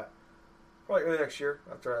going to do that probably early next year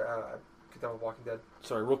after I get done with Walking Dead.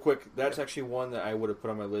 Sorry, real quick. That's actually one that I would have put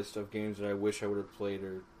on my list of games that I wish I would have played,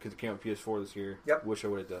 or because it came out PS4 this year. Yep. Wish I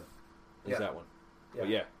would have done. Is that one? Yeah. But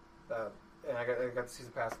yeah. And I got the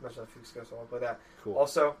season pass mentioned a few weeks ago, so I want to play that. Cool.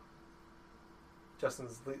 Also,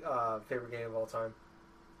 Justin's favorite game of all time,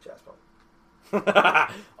 Jazz Punk.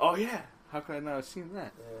 Oh yeah. How could I not have seen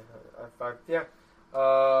that? Yeah,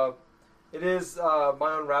 it is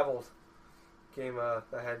my Unraveled game that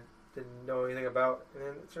I didn't know anything about, and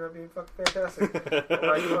it turned out being fucking fantastic.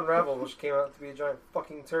 My Unraveled, which came out to be a giant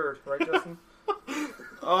fucking turd, right, Justin?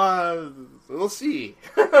 We'll see.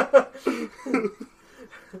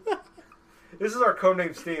 This is our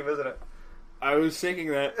codename Steam, isn't it? I was thinking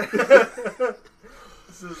that.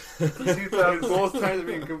 This is 2000. Both times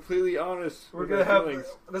being completely honest. We're gonna have this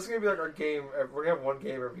is gonna be like our game. We're gonna have one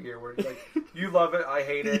game every year where like you love it, I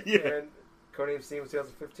hate it, and codename Steam was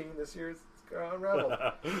 2015. This year it's Unraveled.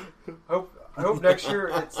 I hope next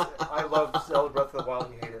year it's I love Zelda Breath of the Wild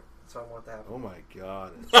and you hate it. So I want that. Oh my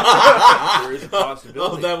god. There is a possibility.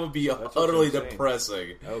 Oh, that would be utterly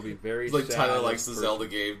depressing. That would be very like sad. Tyler likes the Zelda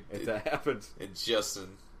game. If that happens. And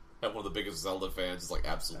Justin, one of the biggest Zelda fans, is like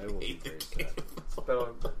absolutely hate the game.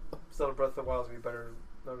 Zelda Breath of the Wild is going to be better than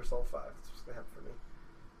Metal Gear Solid 5. That's what's going to happen for me.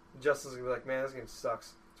 And Justin's going to be like, man, this game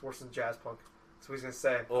sucks. It's worse than Jazz Punk. That's what he's going to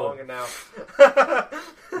say. I'm calling it now.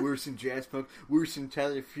 Worse than Jazz Punk. Worse than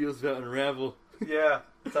Tyler feels about Unravel. Yeah.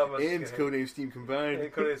 And Codename Steam combined.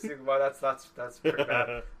 And Codename Steam combined. That's pretty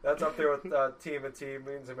bad. That's up there with TMNT,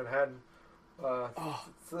 Means in Manhattan. So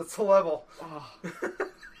that's the level.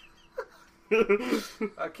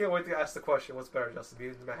 I can't wait to ask the question. What's better, Justin?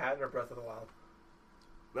 Mutants in Manhattan or Breath of the Wild?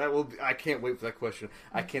 I can't wait for that question.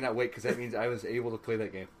 I cannot wait because that means I was able to play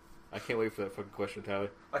that game. I can't wait for that fucking question, Tyler.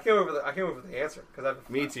 I can't wait for the answer because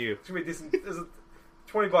Me too. It's gonna be decent. Is it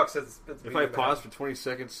 $20? It's if I pause for 20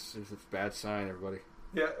 seconds, it's a bad sign, everybody.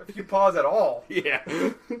 Yeah, if you pause at all. Yeah.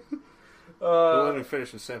 Don't let me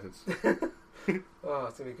finish the sentence. Oh,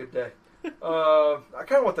 it's gonna be a good day. I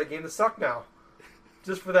kind of want that game to suck now,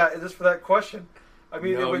 just for that question. I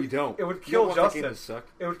mean, no, you don't. It would kill Justin. That suck.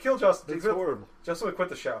 It would kill Justin. That's horrible. Justin would quit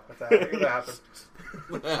the show if that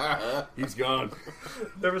happened. He's gone.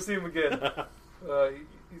 Never see him again.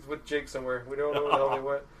 He's with Jake somewhere. We don't know where the hell he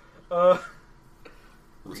went.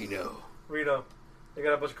 Reno. They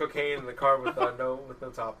got a bunch of cocaine in the car with no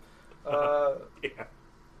top. Yeah.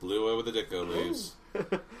 Blew away with the Ditko leaves.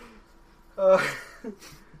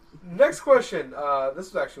 Next question.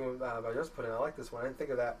 This was actually one I just put in. I like this one. I didn't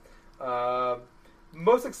think of that.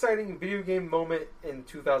 Most exciting video game moment in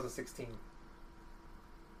 2016.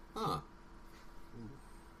 Huh.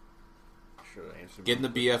 Should have answered. Getting the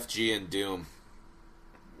BFG and Doom.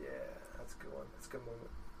 Yeah, that's a good one. That's a good moment.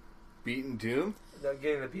 Beating Doom?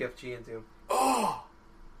 Getting the BFG in Doom. Oh!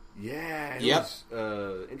 Yeah, it Yep.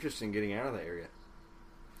 was interesting getting out of that area.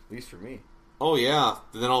 At least for me. Oh yeah.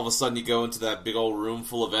 And then all of a sudden you go into that big old room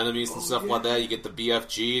full of enemies and stuff like yeah. that. You get the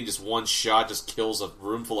BFG and just one shot just kills a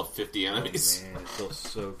room full of 50 enemies. Oh, man, it feels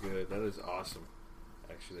so good. That is awesome.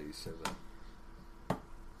 Actually, that you said that. Oh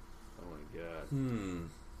my god.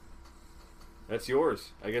 That's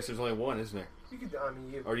yours. I guess there's only one, isn't there? You could, I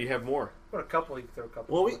mean, you Or do you have more? put a couple. You could throw a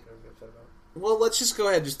couple. Well, you could be upset about. Well, let's just go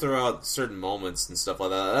ahead and just throw out certain moments and stuff like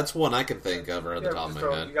that. That's one I can think of right at the top of just my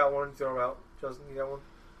throw, head. You got one. Throw out. Justin, you got one.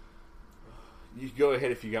 You can go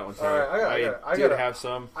ahead if you got one. All right, I did got have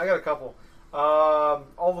some. I got a couple.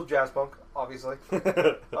 All the jazz punk, obviously.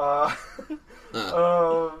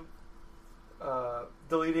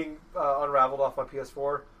 Deleting Unraveled off my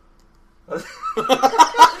PS4.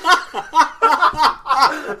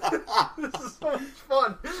 This is so much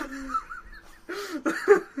fun.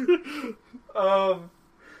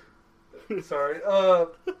 Sorry.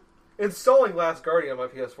 Installing Last Guardian on my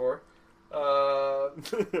PS4.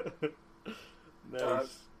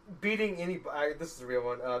 Nice. Beating any. This is a real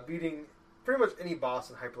one. Beating pretty much any boss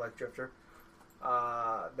in Hyper Light Drifter.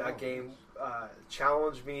 That game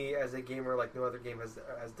challenged me as a gamer like no other game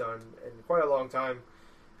has done in quite a long time,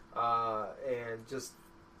 and just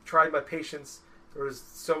tried my patience. There was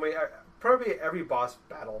so many. Probably every boss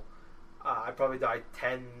battle, I probably died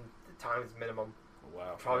 10 times minimum.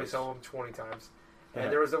 Wow. Probably nice. some of them 20 times. Yeah.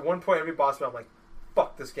 And there was at one point every boss battle, I'm like,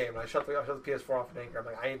 fuck this game. And I shut the PS4 off in anger. I'm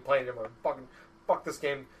like, I ain't playing anymore. Fuck this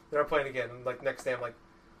game. Then I'm playing again. And like next day, I'm like,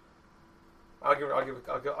 I'm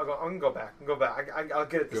gonna go back. I'll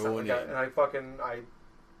get it this time. Going Like, in. and I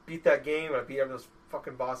beat that game. And I beat every those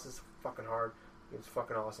fucking bosses fucking hard. It was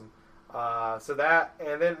fucking awesome. So that,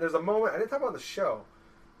 and then there's a moment I didn't talk about on the show,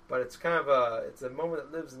 but it's kind of it's a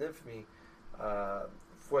moment that lives in infamy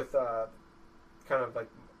with kind of like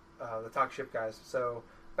the Talk Ship guys. So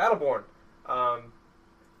Battleborn,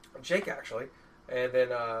 Jake actually, and then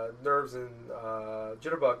Nerves and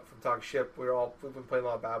Jitterbug from Talk Ship. We've been playing a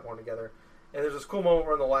lot of Battleborn together. And there's this cool moment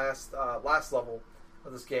we're in the last level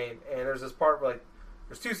of this game, and there's this part where like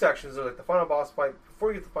there's two sections. There's like the final boss fight. Before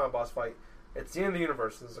you get to the final boss fight, it's the end of the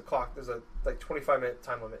universe. There's a clock. There's a like 25-minute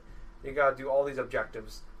time limit. You gotta do all these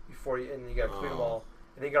objectives before you, and you gotta complete them all.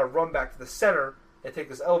 And then you gotta run back to the center and take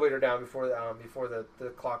this elevator down before the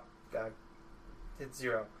clock hits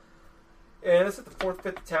zero. And this is the fourth,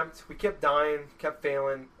 fifth attempt. We kept dying, kept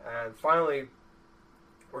failing, and finally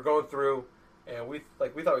we're going through. And we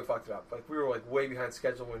thought we fucked it up. Like we were like way behind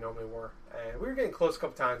schedule than we normally were, and we were getting close a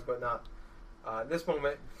couple times, but not. In this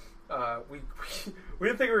moment, we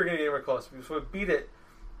didn't think we were going to get anywhere close. So we beat it.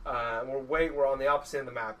 We're on the opposite end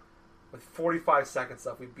of the map with 45 seconds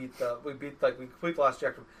left. We complete the last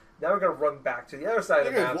objective. Now we're going to run back to the other side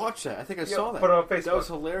of the map. Watch that. I think I saw that. Put it on Facebook. That was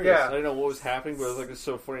hilarious. Yeah. I didn't know what was happening, but it was like it's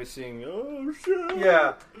so funny seeing. Oh shit!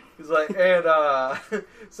 Yeah, he's like, and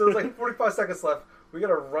so there's like 45 seconds left. We got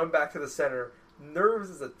to run back to the center. Nerves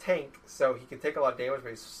is a tank, so he can take a lot of damage, but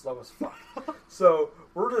he's slow as fuck. So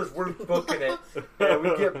we're booking it, and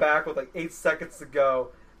we get back with like 8 seconds to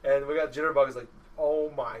go, and we got Jitterbug is like, oh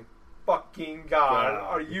my fucking god,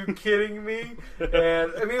 are you kidding me?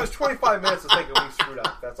 And I mean, it was 25 minutes of thinking we screwed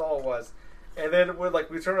up. That's all it was. And then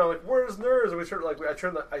we turn around like, where's Nerves? And we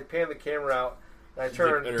turn I pan the camera out, and I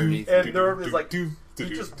turn, underneath. and Nerve is like. He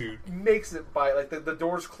just makes it by like the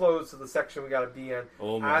doors close to the section we got to be in.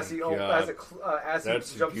 Oh my as he God. as he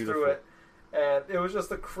That's jumps beautiful. through it, and it was just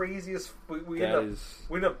the craziest. We end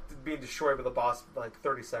up being destroyed by the boss in like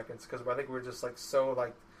 30 seconds because I think we were just like so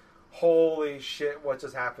like, holy shit, what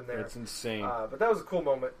just happened there? That's insane. But that was a cool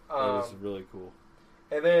moment. That was really cool.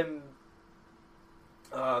 And then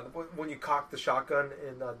when you cock the shotgun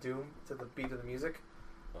in Doom to the beat of the music,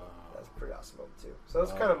 that's a pretty awesome moment too. So those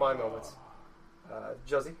are kind of my moments.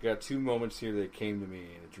 Juzzy? Got two moments here that came to me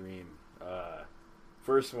in a dream.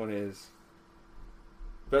 First one is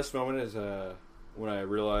best moment is when I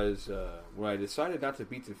realized when I decided not to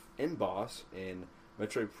beat the end boss in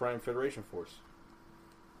Metroid Prime Federation Force.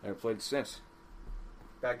 I haven't played it since.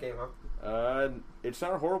 Bad game, huh? It's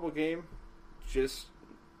not a horrible game, just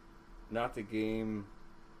not the game.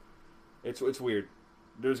 It's weird.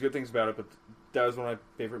 There's good things about it, but that was one of my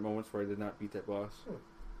favorite moments where I did not beat that boss.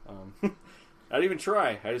 I didn't even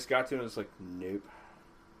try. I just got to it and it's like, nope.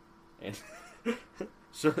 And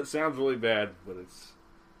so it sounds really bad, but it's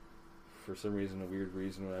for some reason a weird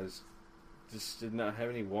reason. I just did not have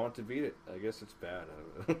any want to beat it. I guess it's bad.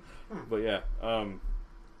 I don't know. But yeah,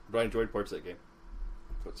 but I enjoyed parts of that game.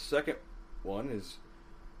 But the second one is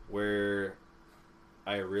where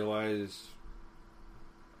I realized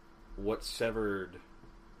what severed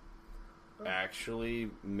actually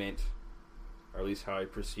meant, or at least how I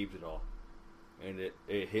perceived it all. And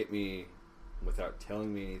it hit me without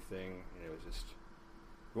telling me anything, and it was just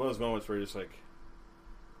one of those moments where you're just like,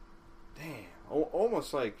 damn,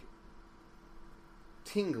 almost like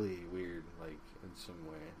tingly weird, like in some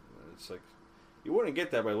way. It's like you wouldn't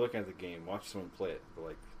get that by looking at the game, watch someone play it, but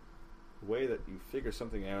like the way that you figure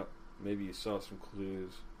something out, maybe you saw some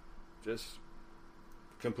clues, just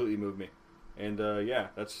completely moved me. And yeah,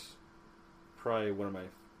 that's probably one of my,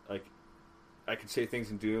 like, I could say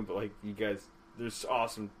things in Doom, but like you guys, there's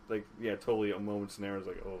awesome, like, yeah, totally moments in there. I was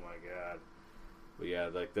like, oh my god. But yeah,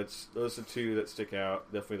 like those are two that stick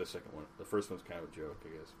out. Definitely the second one. The first one's kind of a joke, I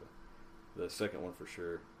guess, but the second one for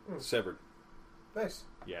sure. Severed. Nice.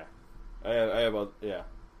 Yeah, I have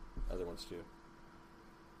other ones too.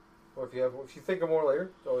 Or if you think of more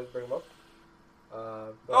later, always bring them up.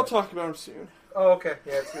 But I'll talk about them soon. Oh, okay.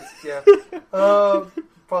 Yeah, it's yeah.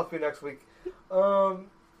 Possibly next week.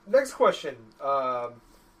 Next question.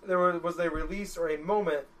 Was a release or a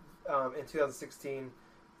moment in 2016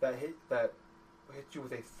 that hit you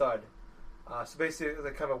with a thud. So basically,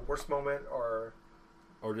 the kind of worst moment, or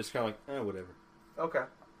just kind of like whatever. Okay.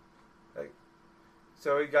 Like,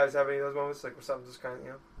 so you guys have any of those moments, like where something just kind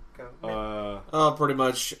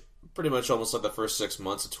of Pretty much almost like the first 6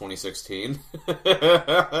 months of 2016.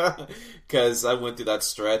 Because I went through that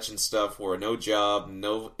stretch and stuff where no job,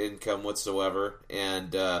 no income whatsoever,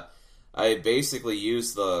 and I basically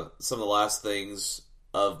used some of the last things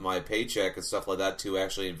of my paycheck and stuff like that to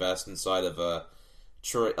actually invest inside of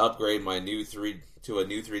upgrade my new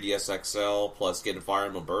 3DS XL, plus getting Fire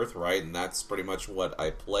Emblem Birthright, and that's pretty much what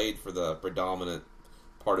I played for the predominant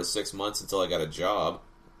part of 6 months until I got a job.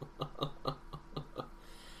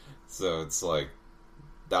 So it's like,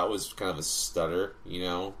 that was kind of a stutter, you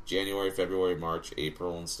know? January, February, March,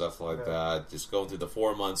 April, and stuff like that. Just going through the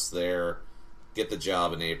 4 months there, get the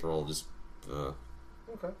job in April, just...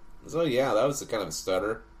 Okay. So yeah, that was a kind of a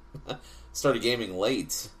stutter. Started gaming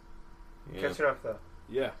late. Yeah. Catching up, though.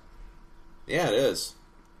 Yeah. Yeah, it is.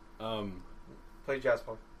 Play Jazz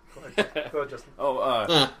Punk. Go ahead, Justin.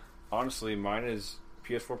 Honestly, mine is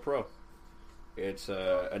PS4 Pro. It's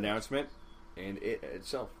an announcement, and it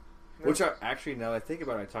itself. Which actually, now that I think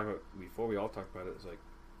about it, I talked about before we all talked about it, it's like,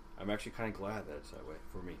 I'm actually kind of glad that it's that way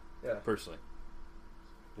for me. Yeah. Personally.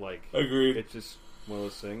 Like, agreed. It's just one of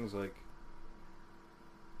those things, like,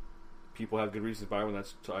 people have good reasons to buy one. I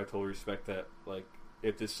totally respect that. Like,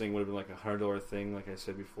 if this thing would have been like $100 thing, like I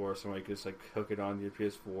said before, somebody could just like hook it onto your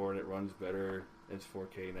PS4 and it runs better, and it's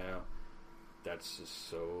 4K now. That's just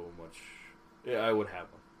so much. Yeah, I would have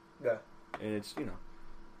one. Yeah. And it's,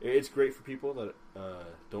 it's great for people that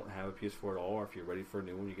don't have a PS4 at all, or if you're ready for a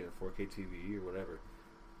new one, you get a 4K TV or whatever.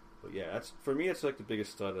 But yeah, that's for me. It's like the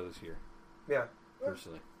biggest stud of this year. Yeah.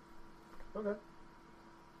 Personally. Okay.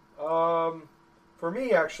 For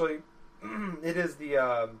me, actually, it is the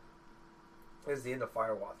end of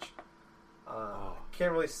Firewatch.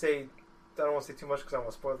 Can't really say. I don't want to say too much because I don't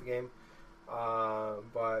want to spoil the game.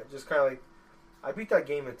 But just kind of like, I beat that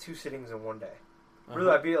game in 2 sittings in one day.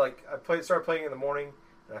 Really, I beat it started playing it in the morning,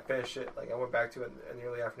 and I finished it. Like, I went back to it in the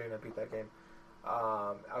early afternoon. I beat that game.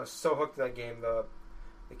 I was so hooked in that game. The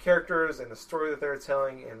characters and the story that they were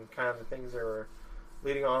telling, and kind of the things they were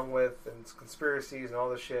leading on with, and conspiracies and all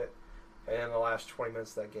this shit. And the last 20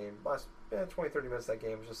 minutes of that game, 20, 30 minutes of that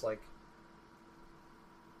game was just like,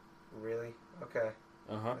 really? Okay.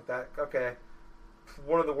 Like that? Okay.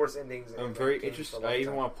 One of the worst endings. I'm very interested. I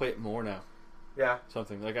even want to play it more now. Yeah.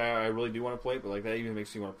 Something. Like, I really do want to play it, but like that even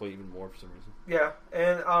makes me want to play it even more for some reason. Yeah,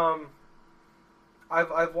 and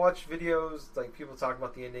I've watched videos, like, people talking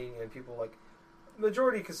about the ending, and people, like,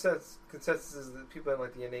 majority consensus is that people didn't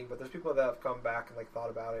like the ending, but there's people that have come back and, like, thought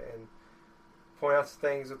about it and point out some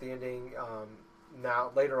things with the ending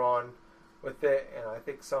now, later on with it, and I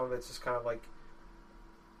think some of it's just kind of, like,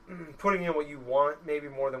 putting in what you want, maybe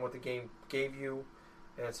more than what the game gave you,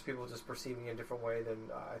 and it's people just perceiving it a different way than,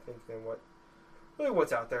 I think, than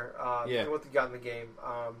what's out there, and what they got in the game.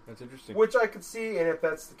 That's interesting. Which I could see, and if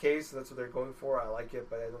that's the case, that's what they're going for, I like it,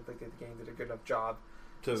 but I don't think that the game did a good enough job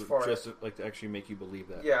to actually make you believe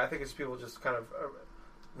that. Yeah, I think it's people just kind of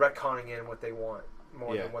retconning in what they want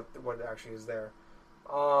more than what actually is there.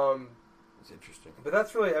 It's interesting. But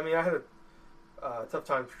that's really, I mean, I had a tough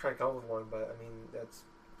time trying to come up with one, but I mean, that's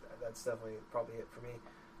definitely probably it for me.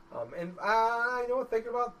 And I know what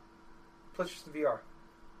thinking about PlayStation VR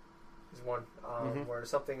is one where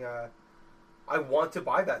something I want to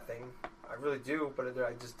buy that thing. I really do, but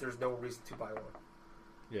there's no reason to buy one.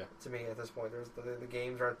 Yeah. To me, at this point, there's the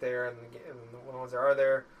games aren't there, and the ones that are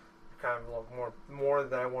there are kind of a little more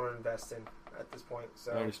than I want to invest in at this point.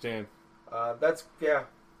 So I understand. That's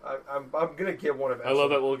I'm gonna get one eventually. I love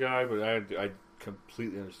that little guy, but I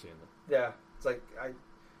completely understand that. Yeah, it's like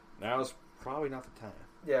Now's probably not the time.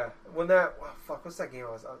 Yeah, when that what's that game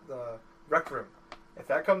was? The Rec Room. If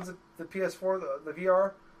that comes to the PS4, the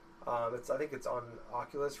VR, I think it's on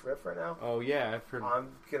Oculus Rift right now. Oh yeah, I've heard. I'll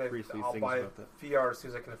buy about that. VR as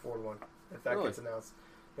soon as I can afford one. If that Really? gets announced,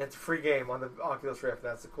 and it's a free game on the Oculus Rift.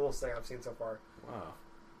 That's the coolest thing I've seen so far.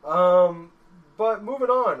 Wow. But moving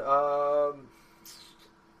on,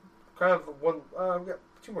 kind of one. We got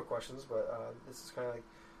two more questions, but this is kind of like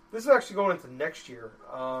this is actually going into next year.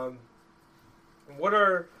 What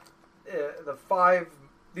are the 5?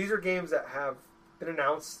 These are games that have been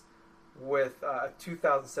announced with a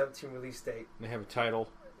 2017 release date. They have a title.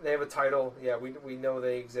 They have a title. Yeah, we know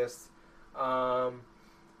they exist.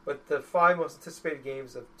 But the 5 most anticipated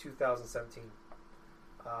games of 2017.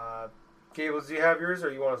 Gables, do you have yours,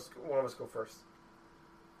 or you want one of us go first?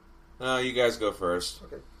 You guys go first.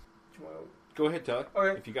 Okay. Do you want to... Go ahead, Doug.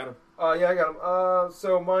 Okay. If you got them. Yeah, I got them.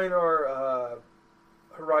 So mine are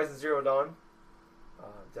Horizon Zero Dawn.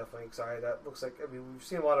 Definitely excited. That looks like, we've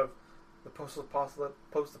seen a lot of the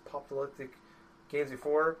post-apocalyptic games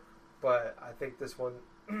before, but I think this one,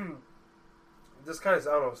 this kind of,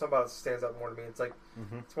 I don't know, something about it stands out more to me. It's like,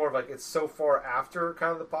 it's more of like, it's so far after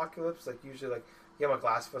kind of the apocalypse. Like, usually, like, the game like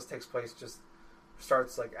Last of Us takes place, just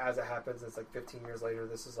starts, like, as it happens, and it's like 15 years later.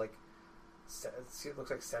 This is like, it looks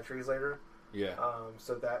like centuries later. Yeah.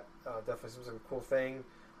 So that definitely seems like a cool thing.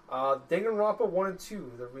 Danganronpa 1 and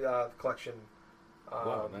 2, the collection.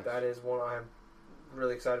 Wow, nice. That is one I'm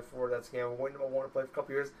really excited for. That's a game I wanted to play for a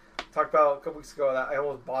couple years. Talked about a couple weeks ago that I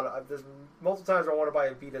almost bought it. There's multiple times where I want to buy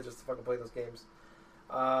a Vita just to fucking play those games.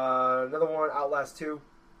 Another one, Outlast 2.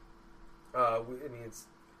 I mean, it's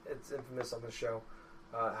infamous on this show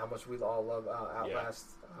how much we all love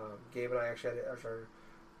Outlast. Yeah. Gabe and I actually had it.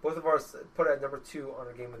 Both of ours put it at number 2 on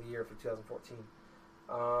our Game of the Year for 2014.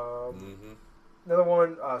 Another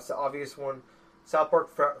one, obvious one, South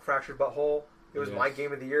Park Fractured But Whole. It was my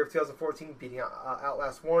Game of the Year of 2014, beating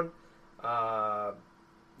Outlast 1.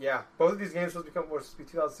 Yeah, both of these games were supposed to be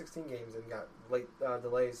 2016 games and got late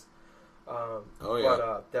delays.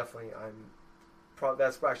 But definitely,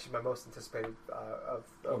 that's actually my most anticipated of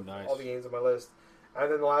nice. all the games on my list. And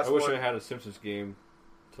then the last I one... wish I had a Simpsons game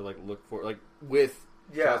to like look for, like with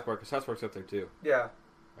South Park, because South Park's up there too. Yeah.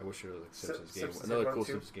 I wish there was a Simpsons game. Simpsons Another cool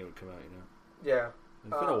Simpsons game would come out, you know? Yeah.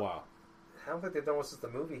 It's been a while. I don't think they've done one since the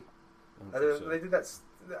movie. So. They did that.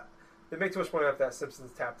 They make too much money off that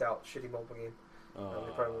Simpsons tapped out shitty mobile game.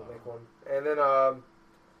 They probably won't make one. And then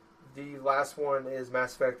the last one is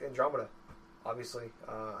Mass Effect Andromeda. Obviously,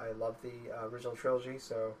 I love the original trilogy,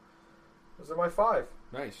 so those are my 5.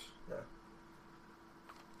 Nice. Yeah.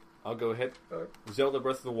 I'll go ahead. Okay. Zelda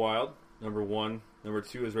Breath of the Wild, number 1. Number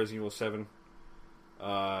 2 is Resident Evil 7.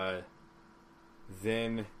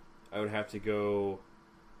 Then I would have to go...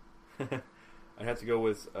 I'd have to go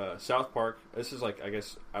with South Park. This is like, I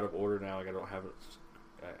guess, out of order now. Like, I don't have it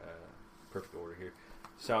perfect order here.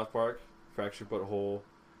 South Park, Fractured But Whole.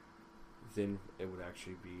 Then it would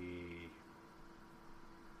actually be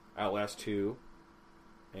Outlast 2.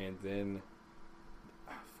 And then...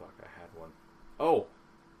 I had one. Oh!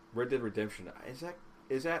 Red Dead Redemption.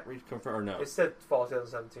 Is that confirmed or no? It said fall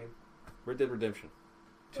 2017. Red Dead Redemption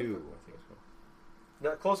 2, I think it's called.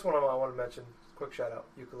 The close one I want to mention. Quick shout out.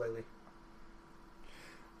 Ukulele.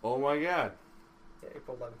 Oh my god. Yeah,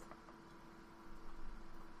 April 11th.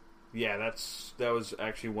 Yeah, that was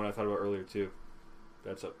actually one I thought about earlier too.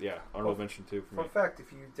 That's honorable mention too for me. Fun fact: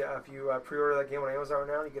 if you pre-order that game on Amazon right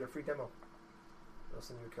now, you get a free demo. They'll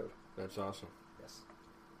send you a code. That's awesome. Yes.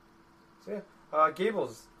 So yeah,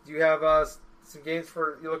 Gables, do you have some games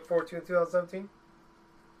you look forward to in 2017?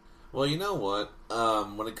 Well, you know what?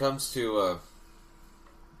 When it comes to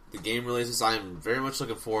the game releases, I'm very much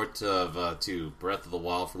looking forward to Breath of the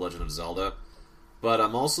Wild for Legend of Zelda. But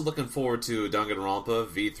I'm also looking forward to Danganronpa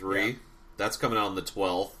V3. Yeah. That's coming out on the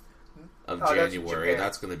 12th of January.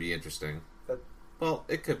 That's going to be interesting. Well,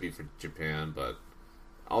 it could be for Japan, but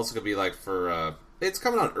also could be like for... it's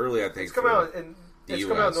coming out early, I think. It's coming out in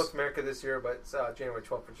North America this year, but it's January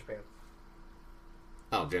 12th for Japan.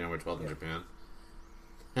 Oh, January 12th in Japan.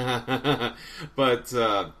 But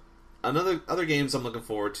other games I'm looking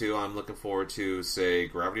forward to, say,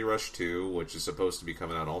 Gravity Rush 2, which is supposed to be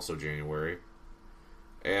coming out also January.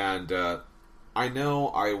 And I know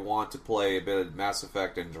I want to play a bit of Mass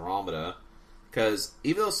Effect Andromeda, because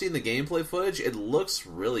even though seeing the gameplay footage, it looks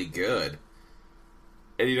really good.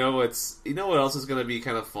 And you know what else is going to be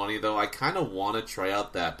kind of funny, though? I kind of want to try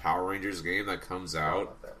out that Power Rangers game that comes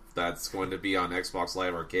out. That's going to be on Xbox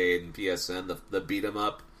Live Arcade and PSN, the beat 'em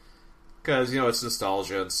up. because it's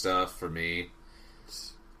nostalgia and stuff for me.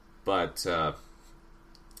 But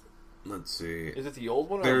let's see. Is it the old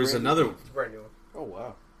one? There's another. It's a brand new one. Oh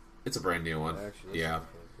wow! It's a brand new one. Actually, Yeah.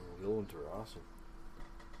 The old ones are awesome.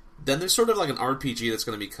 Then there's sort of like an RPG that's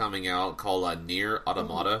going to be coming out called Nier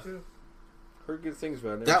Automata. Heard good things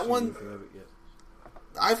about it. That Never seen one- anything of it yet.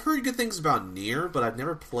 I've heard good things about Nier, but I've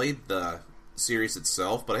never played the series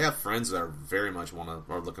itself. But I have friends that are very much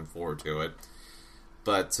are looking forward to it.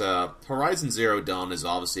 But Horizon Zero Dawn is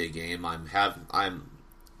obviously a game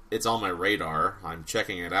it's on my radar. I'm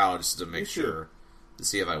checking it out just to make sure to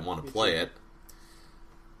see if I want to play it.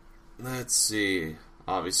 Let's see.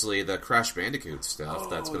 Obviously, the Crash Bandicoot stuff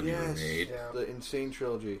that's going to be remade. Yeah. The Insane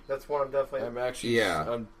Trilogy. That's one I'm definitely. Yeah.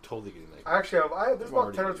 I'm totally getting that. I actually have. There's I'm about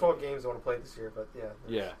already 10 or getting 12 it. games I want to play this year, but yeah.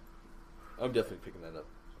 Yeah. I'm definitely picking that up.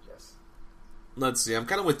 Yes. Let's see. I'm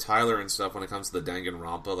kind of with Tyler and stuff when it comes to the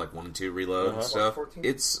Danganronpa, like 1 and 2 Reload and Uh-huh. stuff. 14?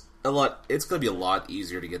 It's going to be a lot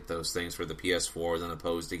easier to get those things for the PS4 than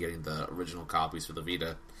opposed to getting the original copies for the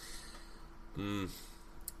Vita.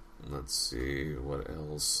 Let's see. What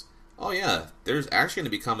else? Oh, yeah. There's actually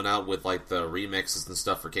going to be coming out with, like, the remixes and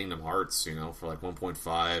stuff for Kingdom Hearts, for, like,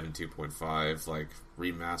 1.5 and 2.5, like,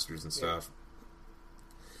 remasters and stuff.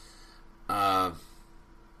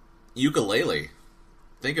 Yooka-Laylee.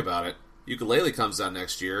 Think about it. Yooka-Laylee comes out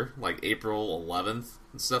next year, like April 11th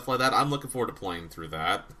and stuff like that. I'm looking forward to playing through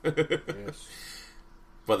that. Yes.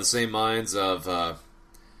 By the same minds of, the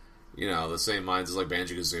same minds as like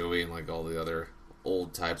Banjo-Kazooie and like all the other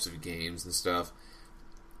old types of games and stuff.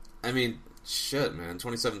 I mean, shit, man.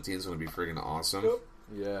 2017 is going to be freaking awesome. Yep.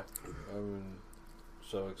 Yeah. I'm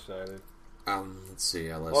so excited. Let's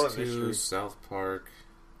see. lot of LS2, mystery. South Park.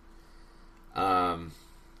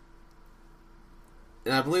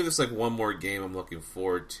 And I believe there's like one more game I'm looking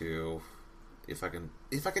forward to. If I could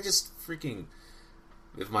just freaking,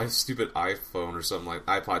 if my stupid iPhone or something like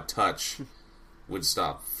iPod Touch would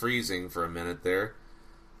stop freezing for a minute there.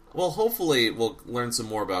 Well, hopefully we'll learn some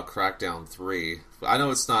more about Crackdown 3. I know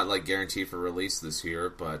it's not like guaranteed for release this year,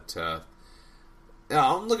 but yeah,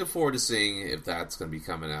 I'm looking forward to seeing if that's going to be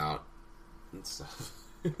coming out and stuff.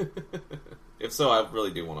 If so, I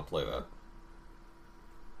really do want to play that.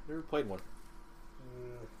 Never played one.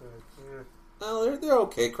 No, they're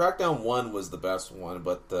okay. Crackdown 1 was the best one,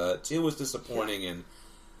 but 2 was disappointing, and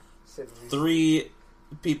 3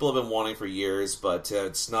 people have been wanting for years, but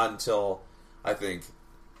it's not until, I think,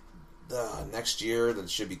 next year that it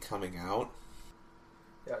should be coming out.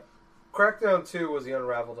 Yeah. Crackdown 2 was the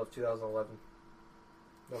Unraveled of 2011.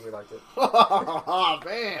 Nobody liked it. Oh,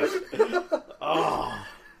 man. Oh.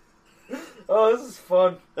 Oh, this is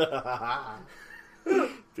fun.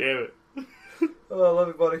 Damn it. Oh, I love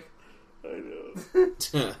you, buddy. I know.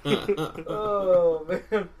 Oh,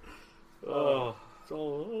 man. Oh. It's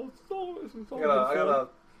all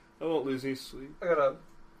I won't lose any sleep. I got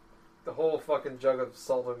the whole fucking jug of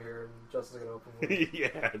salt over here, and Justin's gonna open one.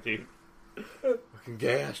 Yeah, dude. Fucking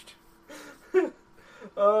gassed.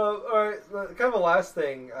 Alright, kind of a last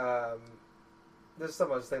thing. This is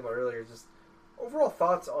something I was thinking about earlier. Just overall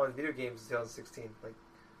thoughts on video games in 2016. Like,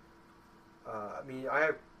 I mean,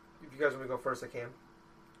 if you guys want me to go first, I can.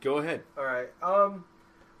 Go ahead. Alright.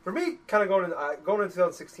 For me, kind of going into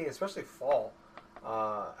 2016, especially fall,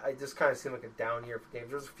 I just kind of seemed like a down year for games.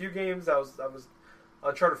 There's a few games I was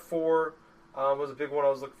Uncharted 4 was a big one I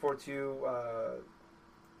was looking forward to.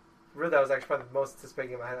 Really, that was actually probably the most anticipated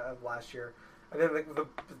game I had of last year. And then the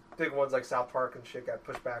big ones like South Park and shit got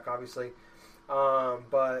pushed back, obviously.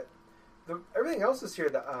 But everything else this year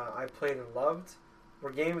that I played and loved were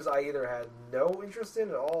games I either had no interest in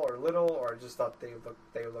at all, or little, or just thought they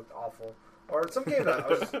looked awful. Or some games that I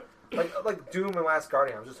was just, like Doom and Last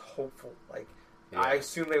Guardian. I was just hopeful. Like, Yeah. I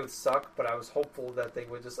assumed they would suck, but I was hopeful that they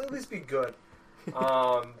would just at least be good.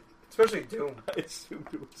 Especially Doom. I assumed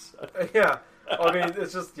it would suck. Yeah, I mean,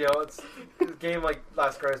 it's just, it's a game like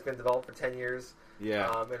Last Guardian has been developed for 10 years.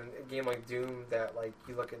 Yeah. And a game like Doom that, like,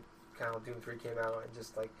 you look at kind of Doom 3 came out and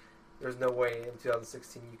just, like, there's no way in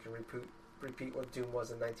 2016 you can repeat what Doom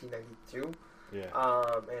was in 1992. Yeah.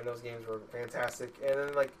 And those games were fantastic. And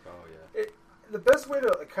then, like, Oh, yeah. the best way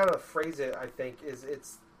to kind of phrase it, I think, is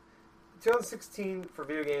 2016 for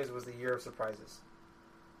video games was the year of surprises.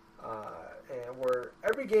 And where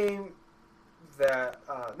every game that,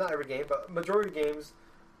 not every game, but majority of games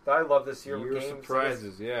that I love this year were Year of games.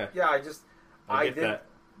 surprises, yeah. Yeah, I get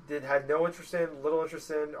that. had no interest in, little interest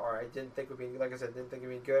in, or I didn't think would be, like I said, didn't think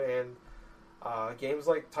would be good. And games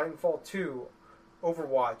like Titanfall 2,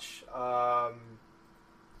 Overwatch,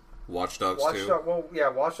 Watch Dogs 2.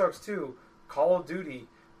 Watch Dogs 2, Call of Duty,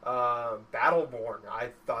 Battleborn. I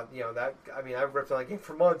thought, that. I mean, I've ripped on that game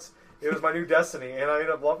for months. It was my new Destiny, and I ended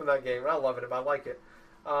up loving that game. Not loving it, but I like it.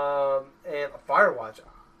 And Firewatch.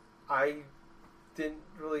 I didn't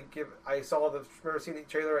really give. I remember seeing the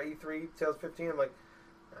trailer at E3 2015. I'm like,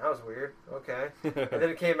 that was weird. Okay, and then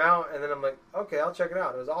it came out, and then I'm like, okay, I'll check it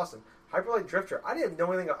out. It was awesome. Hyper Light Drifter. I didn't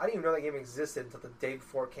know anything. I didn't even know that game existed until the day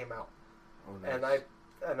before it came out. Oh, nice.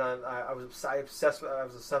 I was obsessed with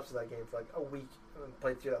that game for like a week and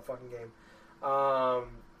played through that fucking game.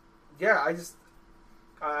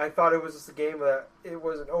 I thought it was just a game that it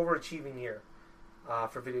was an overachieving year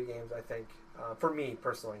for video games. I think for me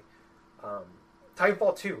personally,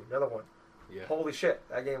 Titanfall 2, another one. Yeah. Holy shit,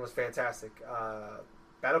 that game was fantastic.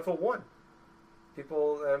 Battlefield 1.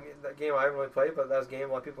 That game I haven't really played, but that was a game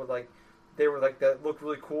a lot of people that looked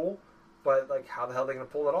really cool, but like how the hell are they going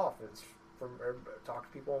to pull it off? It's from talk to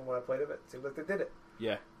people and when I played it seemed like they did it.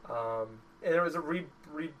 Yeah. And there was a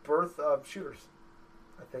rebirth of shooters.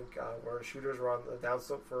 I think where shooters were on the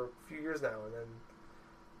downslope for a few years now, and then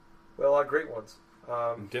a lot of great ones.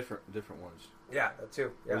 Different ones. Yeah, that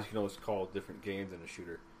too. Yeah. You can always call different games than a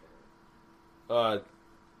shooter.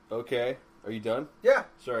 Okay. Are you done? Yeah.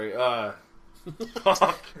 Sorry. Yeah,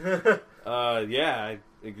 I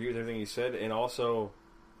agree with everything you said, and also,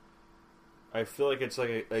 I feel like it's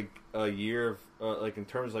like a year of like in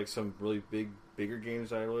terms of like some really bigger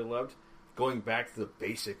games I really loved, going back to the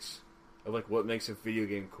basics of like what makes a video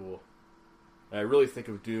game cool. And I really think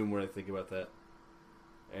of Doom when I think about that,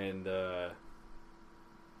 and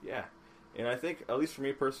yeah, and I think at least for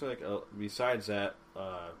me personally, like besides that,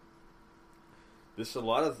 there's a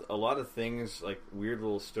lot of things like weird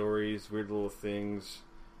little stories, weird little things,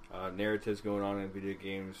 narratives going on in video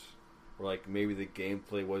games, where like maybe the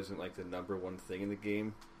gameplay wasn't like the number one thing in the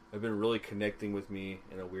game. I've been really connecting with me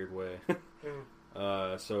in a weird way.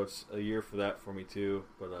 So it's a year for that for me too.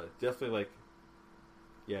 But definitely like,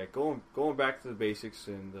 yeah, going back to the basics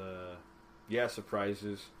and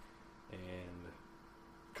surprises and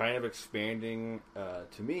kind of expanding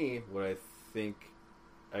to me what I think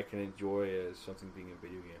I can enjoy as something being a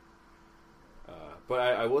video game. But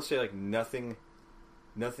I will say like nothing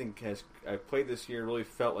has I played this year really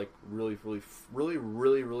felt like really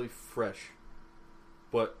fresh,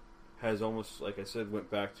 but has almost, like I said, went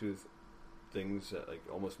back to things that like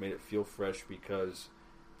almost made it feel fresh because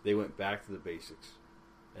they went back to the basics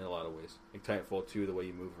in a lot of ways. Like Titanfall 2, the way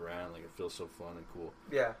you move around, like it feels so fun and cool.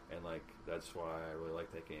 Yeah. And like that's why I really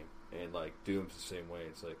like that game. And like Doom's the same way.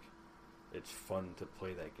 It's like it's fun to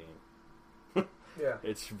play that game. Yeah.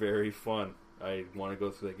 It's very fun. I want to go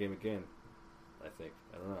through that game again. I think.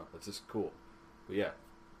 I don't know. It's just cool. But yeah,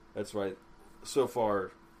 that's why so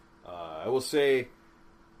far I will say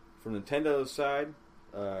from Nintendo's side,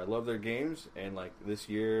 I love their games, and like this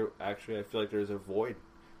year actually I feel like there's a void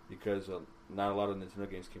because not a lot of Nintendo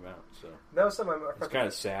games came out. So that was something it's kind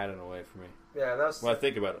of sad in a way for me. Yeah, that was when I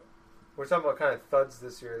think about it. We're talking about kind of thuds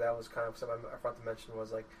this year. That was kind of something I forgot to mention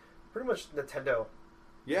was like pretty much Nintendo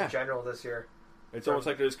in general this year. It's almost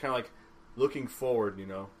like they're just kind of like looking forward, you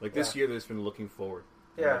know? Like this year they've just been looking forward.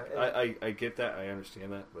 Yeah. Like, I get that, I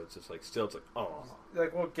understand that, but it's just like, still, it's like, oh.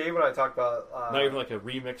 Like what Gabe and I talked about. Not even like a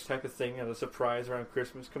remix type of thing, a surprise around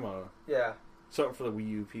Christmas, come on. Yeah. Something for the Wii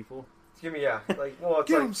U people. Give me, like, well, it's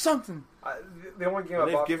give like, them something. The only game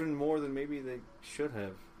they've given more than maybe they should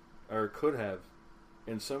have, or could have,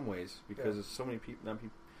 in some ways, because there's so many people,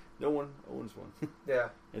 no one owns one. Yeah.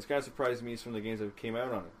 It's kind of surprised me some of the games that came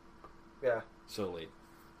out on it. Yeah. So late.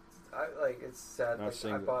 It's sad. Like,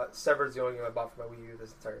 I bought Severed's the only game I bought for my Wii U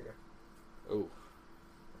this entire year. Oh.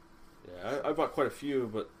 Yeah, I bought quite a few,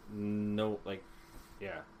 but nowhere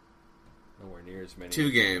near as many.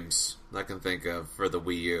 2 games I can think of for the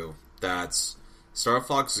Wii U. That's Star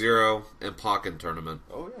Fox Zero and Pokken Tournament.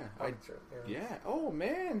 Oh yeah, Oh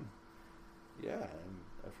man. Yeah, and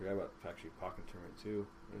I forgot about actually Pokken Tournament too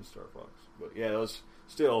and Star Fox. But yeah, those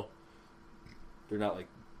still they're not like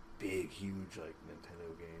big, huge like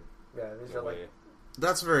Nintendo game. Yeah, these are like.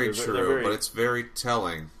 That's very true, but it's very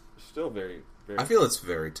telling. Still very. I feel it's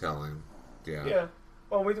very telling. Yeah. Yeah.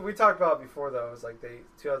 Well, we talked about it before though. It was like the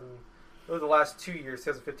last 2 years,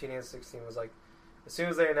 2015 and 16 was like, as soon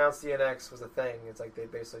as they announced the NX was a thing, it's like they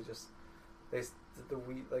basically just the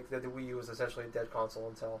Wii U was essentially a dead console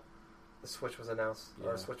until the Switch was announced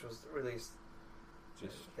or Switch was released.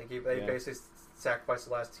 They basically sacrificed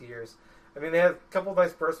the last 2 years. I mean, they had a couple of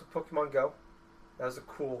nice bursts with Pokemon Go. That was a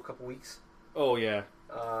cool couple weeks. Oh yeah.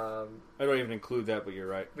 I don't even include that, but you're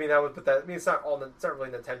right. I mean, it's not really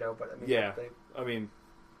Nintendo, but I mean,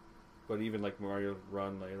 but even like Mario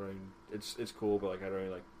Run, like it's cool, but like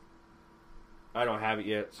I don't have it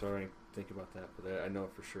yet, so I don't think about that, but I know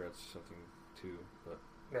for sure that's something too. But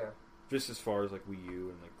Yeah. just as far as like Wii U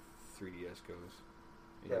and like 3DS goes,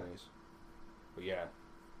 anyways. But yeah,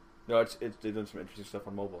 no, they've done some interesting stuff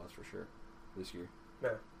on mobile. That's for sure this year.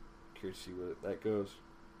 Yeah. Curious to see where that goes.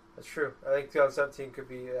 That's true. I think 2017 could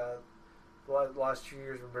be the last 2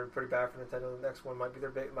 years have been pretty bad for Nintendo. The next one might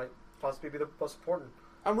possibly be the most important.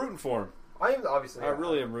 I'm rooting for him. I am obviously. I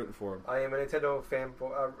really am rooting for him. I am a Nintendo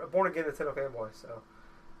fanboy, a born again Nintendo fanboy. So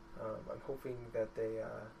I'm hoping that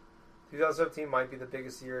 2017 might be the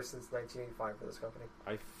biggest year since 1985 for this company.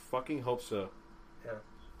 I fucking hope so. Yeah.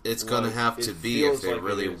 It's going to have to be if they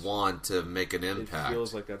really want to make an impact. It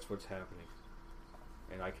feels like that's what's happening,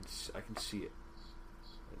 and I can see it.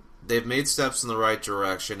 They've made steps in the right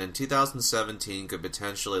direction, and 2017 could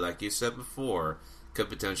potentially, like you said before, could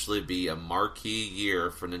potentially be a marquee year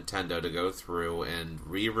for Nintendo to go through and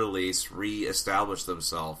re-establish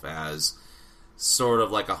themselves as sort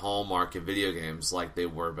of like a hallmark in video games like they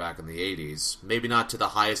were back in the 80s. Maybe not to the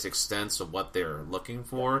highest extent of what they're looking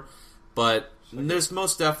for, but there's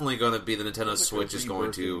most definitely going to be the Nintendo Switch is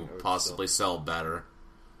going to possibly sell better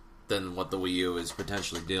than what the Wii U is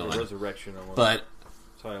potentially doing. The resurrection almost. But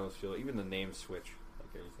that's how I always feel. Even the name Switch, like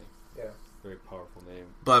everything. Yeah. Very powerful name.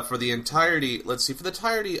 But for the entirety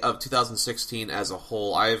of 2016 as a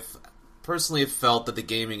whole, I've personally felt that the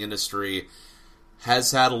gaming industry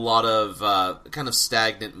has had a lot of kind of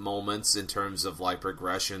stagnant moments in terms of like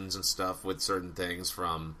progressions and stuff with certain things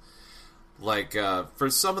from like for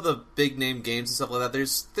some of the big name games and stuff like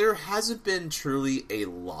that. There hasn't been truly a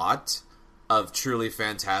lot of truly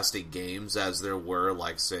fantastic games as there were,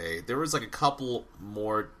 like, say, there was like a couple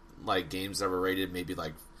more like games that were rated maybe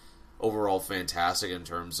like overall fantastic in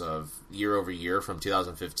terms of year over year from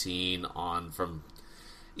 2015 on, from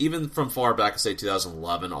even from far back as say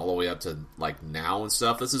 2011 all the way up to like now and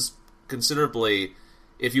stuff. This is considerably,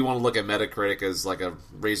 if you want to look at Metacritic as like a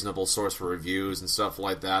reasonable source for reviews and stuff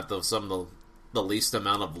like that, though some of the least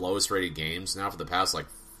amount of lowest rated games now for the past like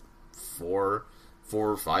 4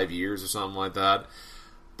 or 5 years or something like that.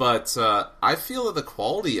 But I feel that the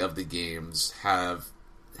quality of the games have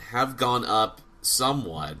gone up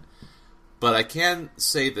somewhat. But I can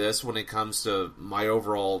say this when it comes to my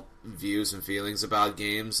overall views and feelings about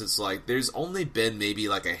games. It's like there's only been maybe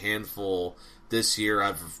like a handful this year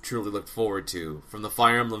I've truly looked forward to. From the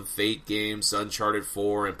Fire Emblem Fate games, Uncharted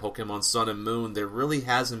 4, and Pokemon Sun and Moon, there really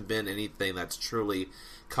hasn't been anything that's truly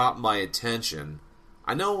caught my attention.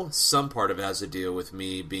 I know some part of it has to do with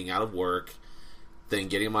me being out of work, then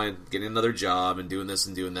getting another job and doing this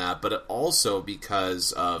and doing that, but also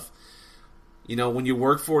because of, you know, when you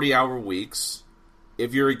work 40-hour weeks,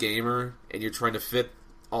 if you're a gamer and you're trying to fit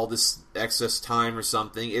all this excess time or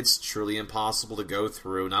something, it's truly impossible to go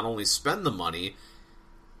through, not only spend the money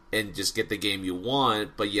and just get the game you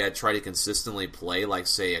want, but yet try to consistently play, like,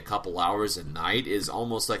 say, a couple hours a night is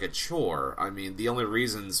almost like a chore. I mean, the only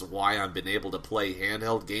reasons why I've been able to play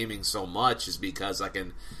handheld gaming so much is because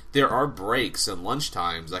there are breaks and lunch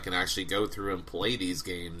times I can actually go through and play these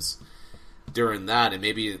games during that, and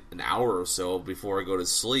maybe an hour or so before I go to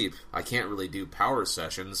sleep. I can't really do power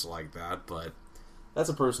sessions like that, but that's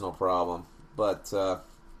a personal problem. But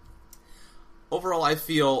overall, I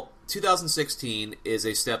feel 2016 is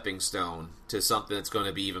a stepping stone to something that's going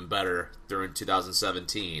to be even better during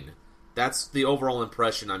 2017. That's the overall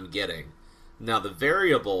impression I'm getting. Now, the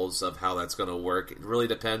variables of how that's going to work, it really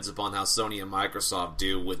depends upon how Sony and Microsoft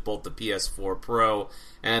do with both the PS4 Pro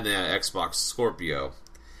and the Xbox Scorpio.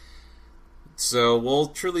 So we'll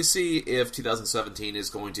truly see if 2017 is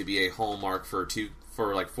going to be a hallmark for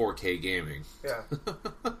like 4K gaming. Yeah,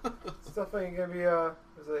 it's definitely going to be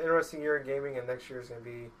it's an interesting year in gaming, and next year is going to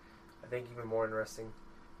be, I think, even more interesting.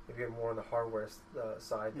 Maybe more on the hardware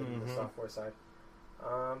side than the software side.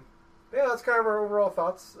 Yeah, that's kind of our overall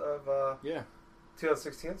thoughts of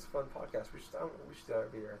 2016. It's a fun podcast. We should do that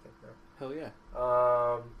every year, I think. Now. Hell yeah.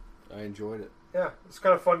 I enjoyed it. Yeah, it's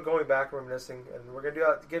kind of fun going back, reminiscing, and we're going to do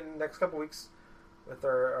that again in the next couple weeks with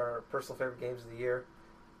our personal favorite games of the year.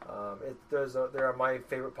 There are my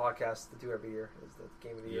favorite podcasts to do every year, is the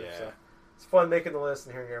game of the year. So it's fun making the list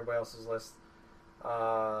and hearing everybody else's list.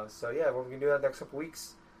 So yeah, we're going to do that next couple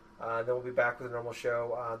weeks. Then we'll be back with a normal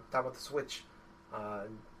show talking about the Switch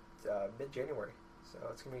mid-January. So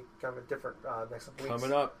it's going to be kind of a different next couple weeks.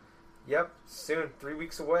 Coming up. Yep, soon. 3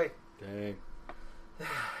 weeks away. Dang.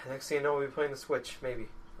 Next thing you know, we'll be playing the Switch, maybe.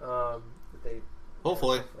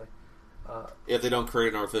 Hopefully. If they don't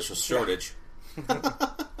create an artificial shortage.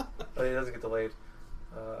 But it doesn't get delayed.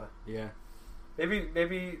 Yeah.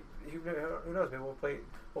 Maybe who knows? Maybe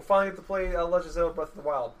we'll finally get to play Legend of Zelda Breath of the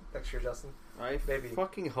Wild next year, Justin. I Maybe.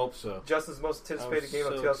 fucking hope so. Justin's most anticipated game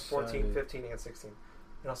of so 2014, excited. 15, and 16.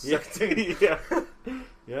 And also Yeah. 16. yeah.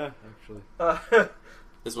 Yeah, actually.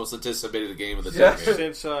 His most anticipated game of the Yeah. decade.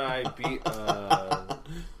 Since I beat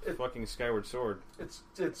fucking Skyward Sword,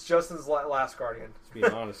 It's Justin's last Guardian. to be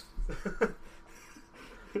honest.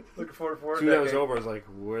 Looking forward for it. Soon that was over, I was like,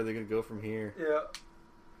 where are they going to go from here? Yeah.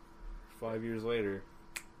 5 years later.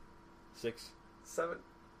 6. 7,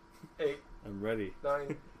 8, I'm ready. 9,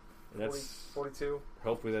 And 40, that's 42.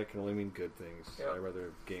 hopefully that can only mean good things. Yep. I'd rather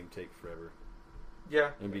a game take forever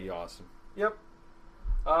Yeah. and be awesome. Yep.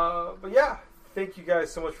 But yeah, thank you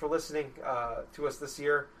guys so much for listening to us this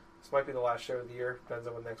year. This might be the last show of the year. Depends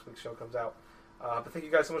on when next week's show comes out. But thank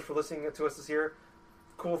you guys so much for listening to us this year.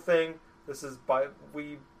 Cool thing. This is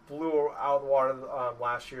we blew out of the water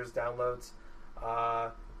last year's downloads.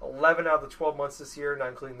 11 out of the 12 months this year, not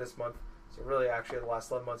including this month. So really, actually, the last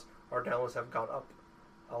 11 months, our downloads have gone up.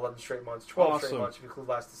 11 straight months, 12 straight Awesome. months if you include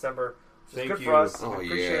last December. Which Thank is good you. for us. Oh, We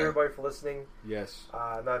appreciate yeah. everybody for listening. Yes.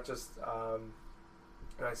 Not just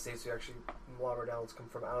United States. We actually, a lot of our downloads come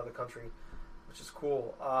from out of the country, which is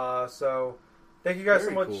cool. So thank you guys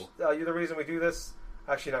Very so much. cool. You're the reason we do this.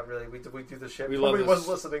 Actually, not really. We do this shit. We love Nobody this. wasn't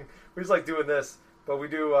listening. We just like doing this, but we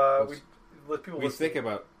do. We let people We listen. think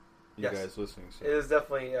about you Yes. guys listening. So. It is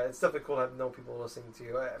definitely. It's definitely cool to have know people listening to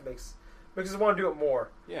you. It makes us want to do it more.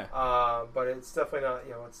 Yeah. But it's definitely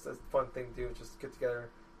not. It's a fun thing to do. Just get together,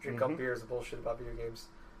 drink Mhm. up beers and bullshit about video games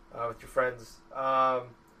with your friends. But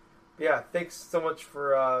yeah, thanks so much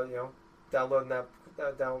for downloading that,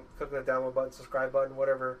 clicking that download button, subscribe button,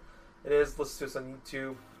 whatever it is. Listen to us on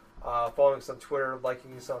YouTube, following us on Twitter,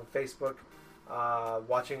 liking us on Facebook,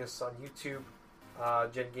 watching us on YouTube,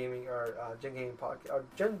 Gen Gaming or Gen Gaming Podcast,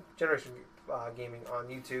 Generation Gaming on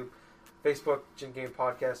YouTube, Facebook Gen Gaming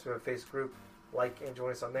Podcast. We have a Facebook group. Like and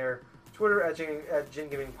join us on there. Twitter at Gen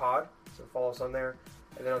Gaming Pod. So follow us on there.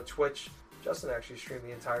 And then on Twitch, Justin actually streamed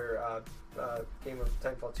the entire game of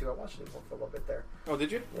Titanfall 2. I watched it for a little bit there. Oh,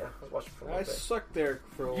 did you? Yeah, I was watching for a I little bit. sucked there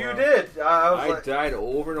for a while. You did. I was I like, died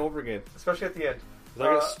over and over again. especially at the end. 'Cause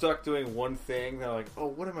I got stuck doing one thing. Then I'm like, oh,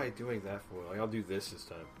 what am I doing that for? Like, I'll do this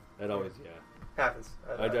time. That always, yeah. Happens.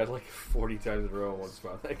 I died like 40 times in a row in one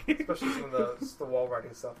spot. Especially some of the wall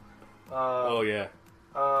writing stuff. Oh, yeah.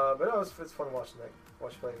 But no, it's fun watching that.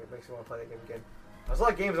 Playing it makes me want to play that game again. There's a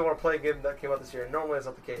lot of games I want to play again that came out this year. Normally, that's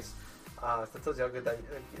not the case. So that tells you how good that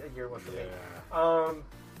year was for me. Yeah.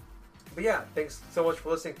 But yeah, thanks so much for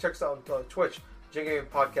listening. Check us out on Twitch, Gen Gaming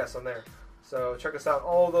Podcast on there. So check us out on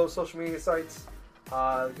all those social media sites.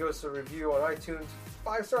 Give us a review on iTunes,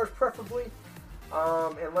 5 stars preferably,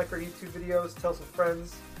 and like our YouTube videos. Tell some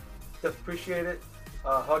friends. Definitely appreciate it.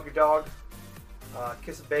 Hug your dog.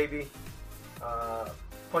 Kiss a baby.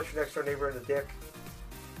 Punch your next door neighbor in the dick.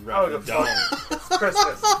 Wrap Oh, it down. It's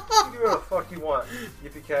Christmas. You do what the fuck you want.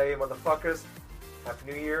 Yippee-ki-yay, motherfuckers.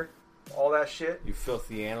 Happy New Year. All that shit. You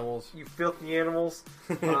filthy animals. You filthy animals.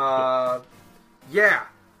 Yeah.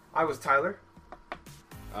 I was Tyler.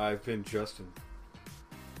 I've been Justin.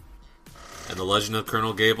 And the legend of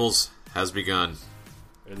Colonel Gables has begun.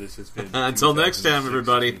 And this has been... Until next time,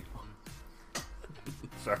 everybody.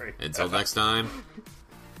 Sorry. Until next time,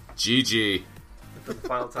 GG. For the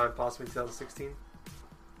final time, possibly 2016.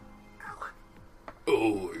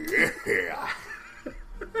 Oh, yeah.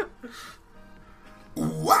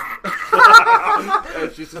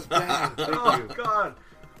 That's just as bad. Thank Oh, you. God.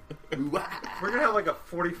 We're going to have like a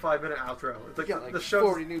 45-minute outro. It's like, We got like the show.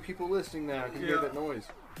 40 new people listening now. I can Yeah. hear that noise.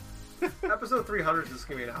 Episode 300 is just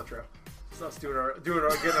going to be an outro. It's us getting our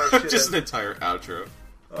shit Just in. an entire outro.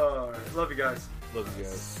 Alright. Love you guys. Love you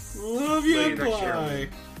guys. Love See you you, next year. bye.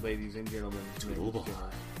 Ladies and gentlemen. Toodle Ladies and bye.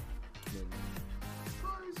 gentlemen.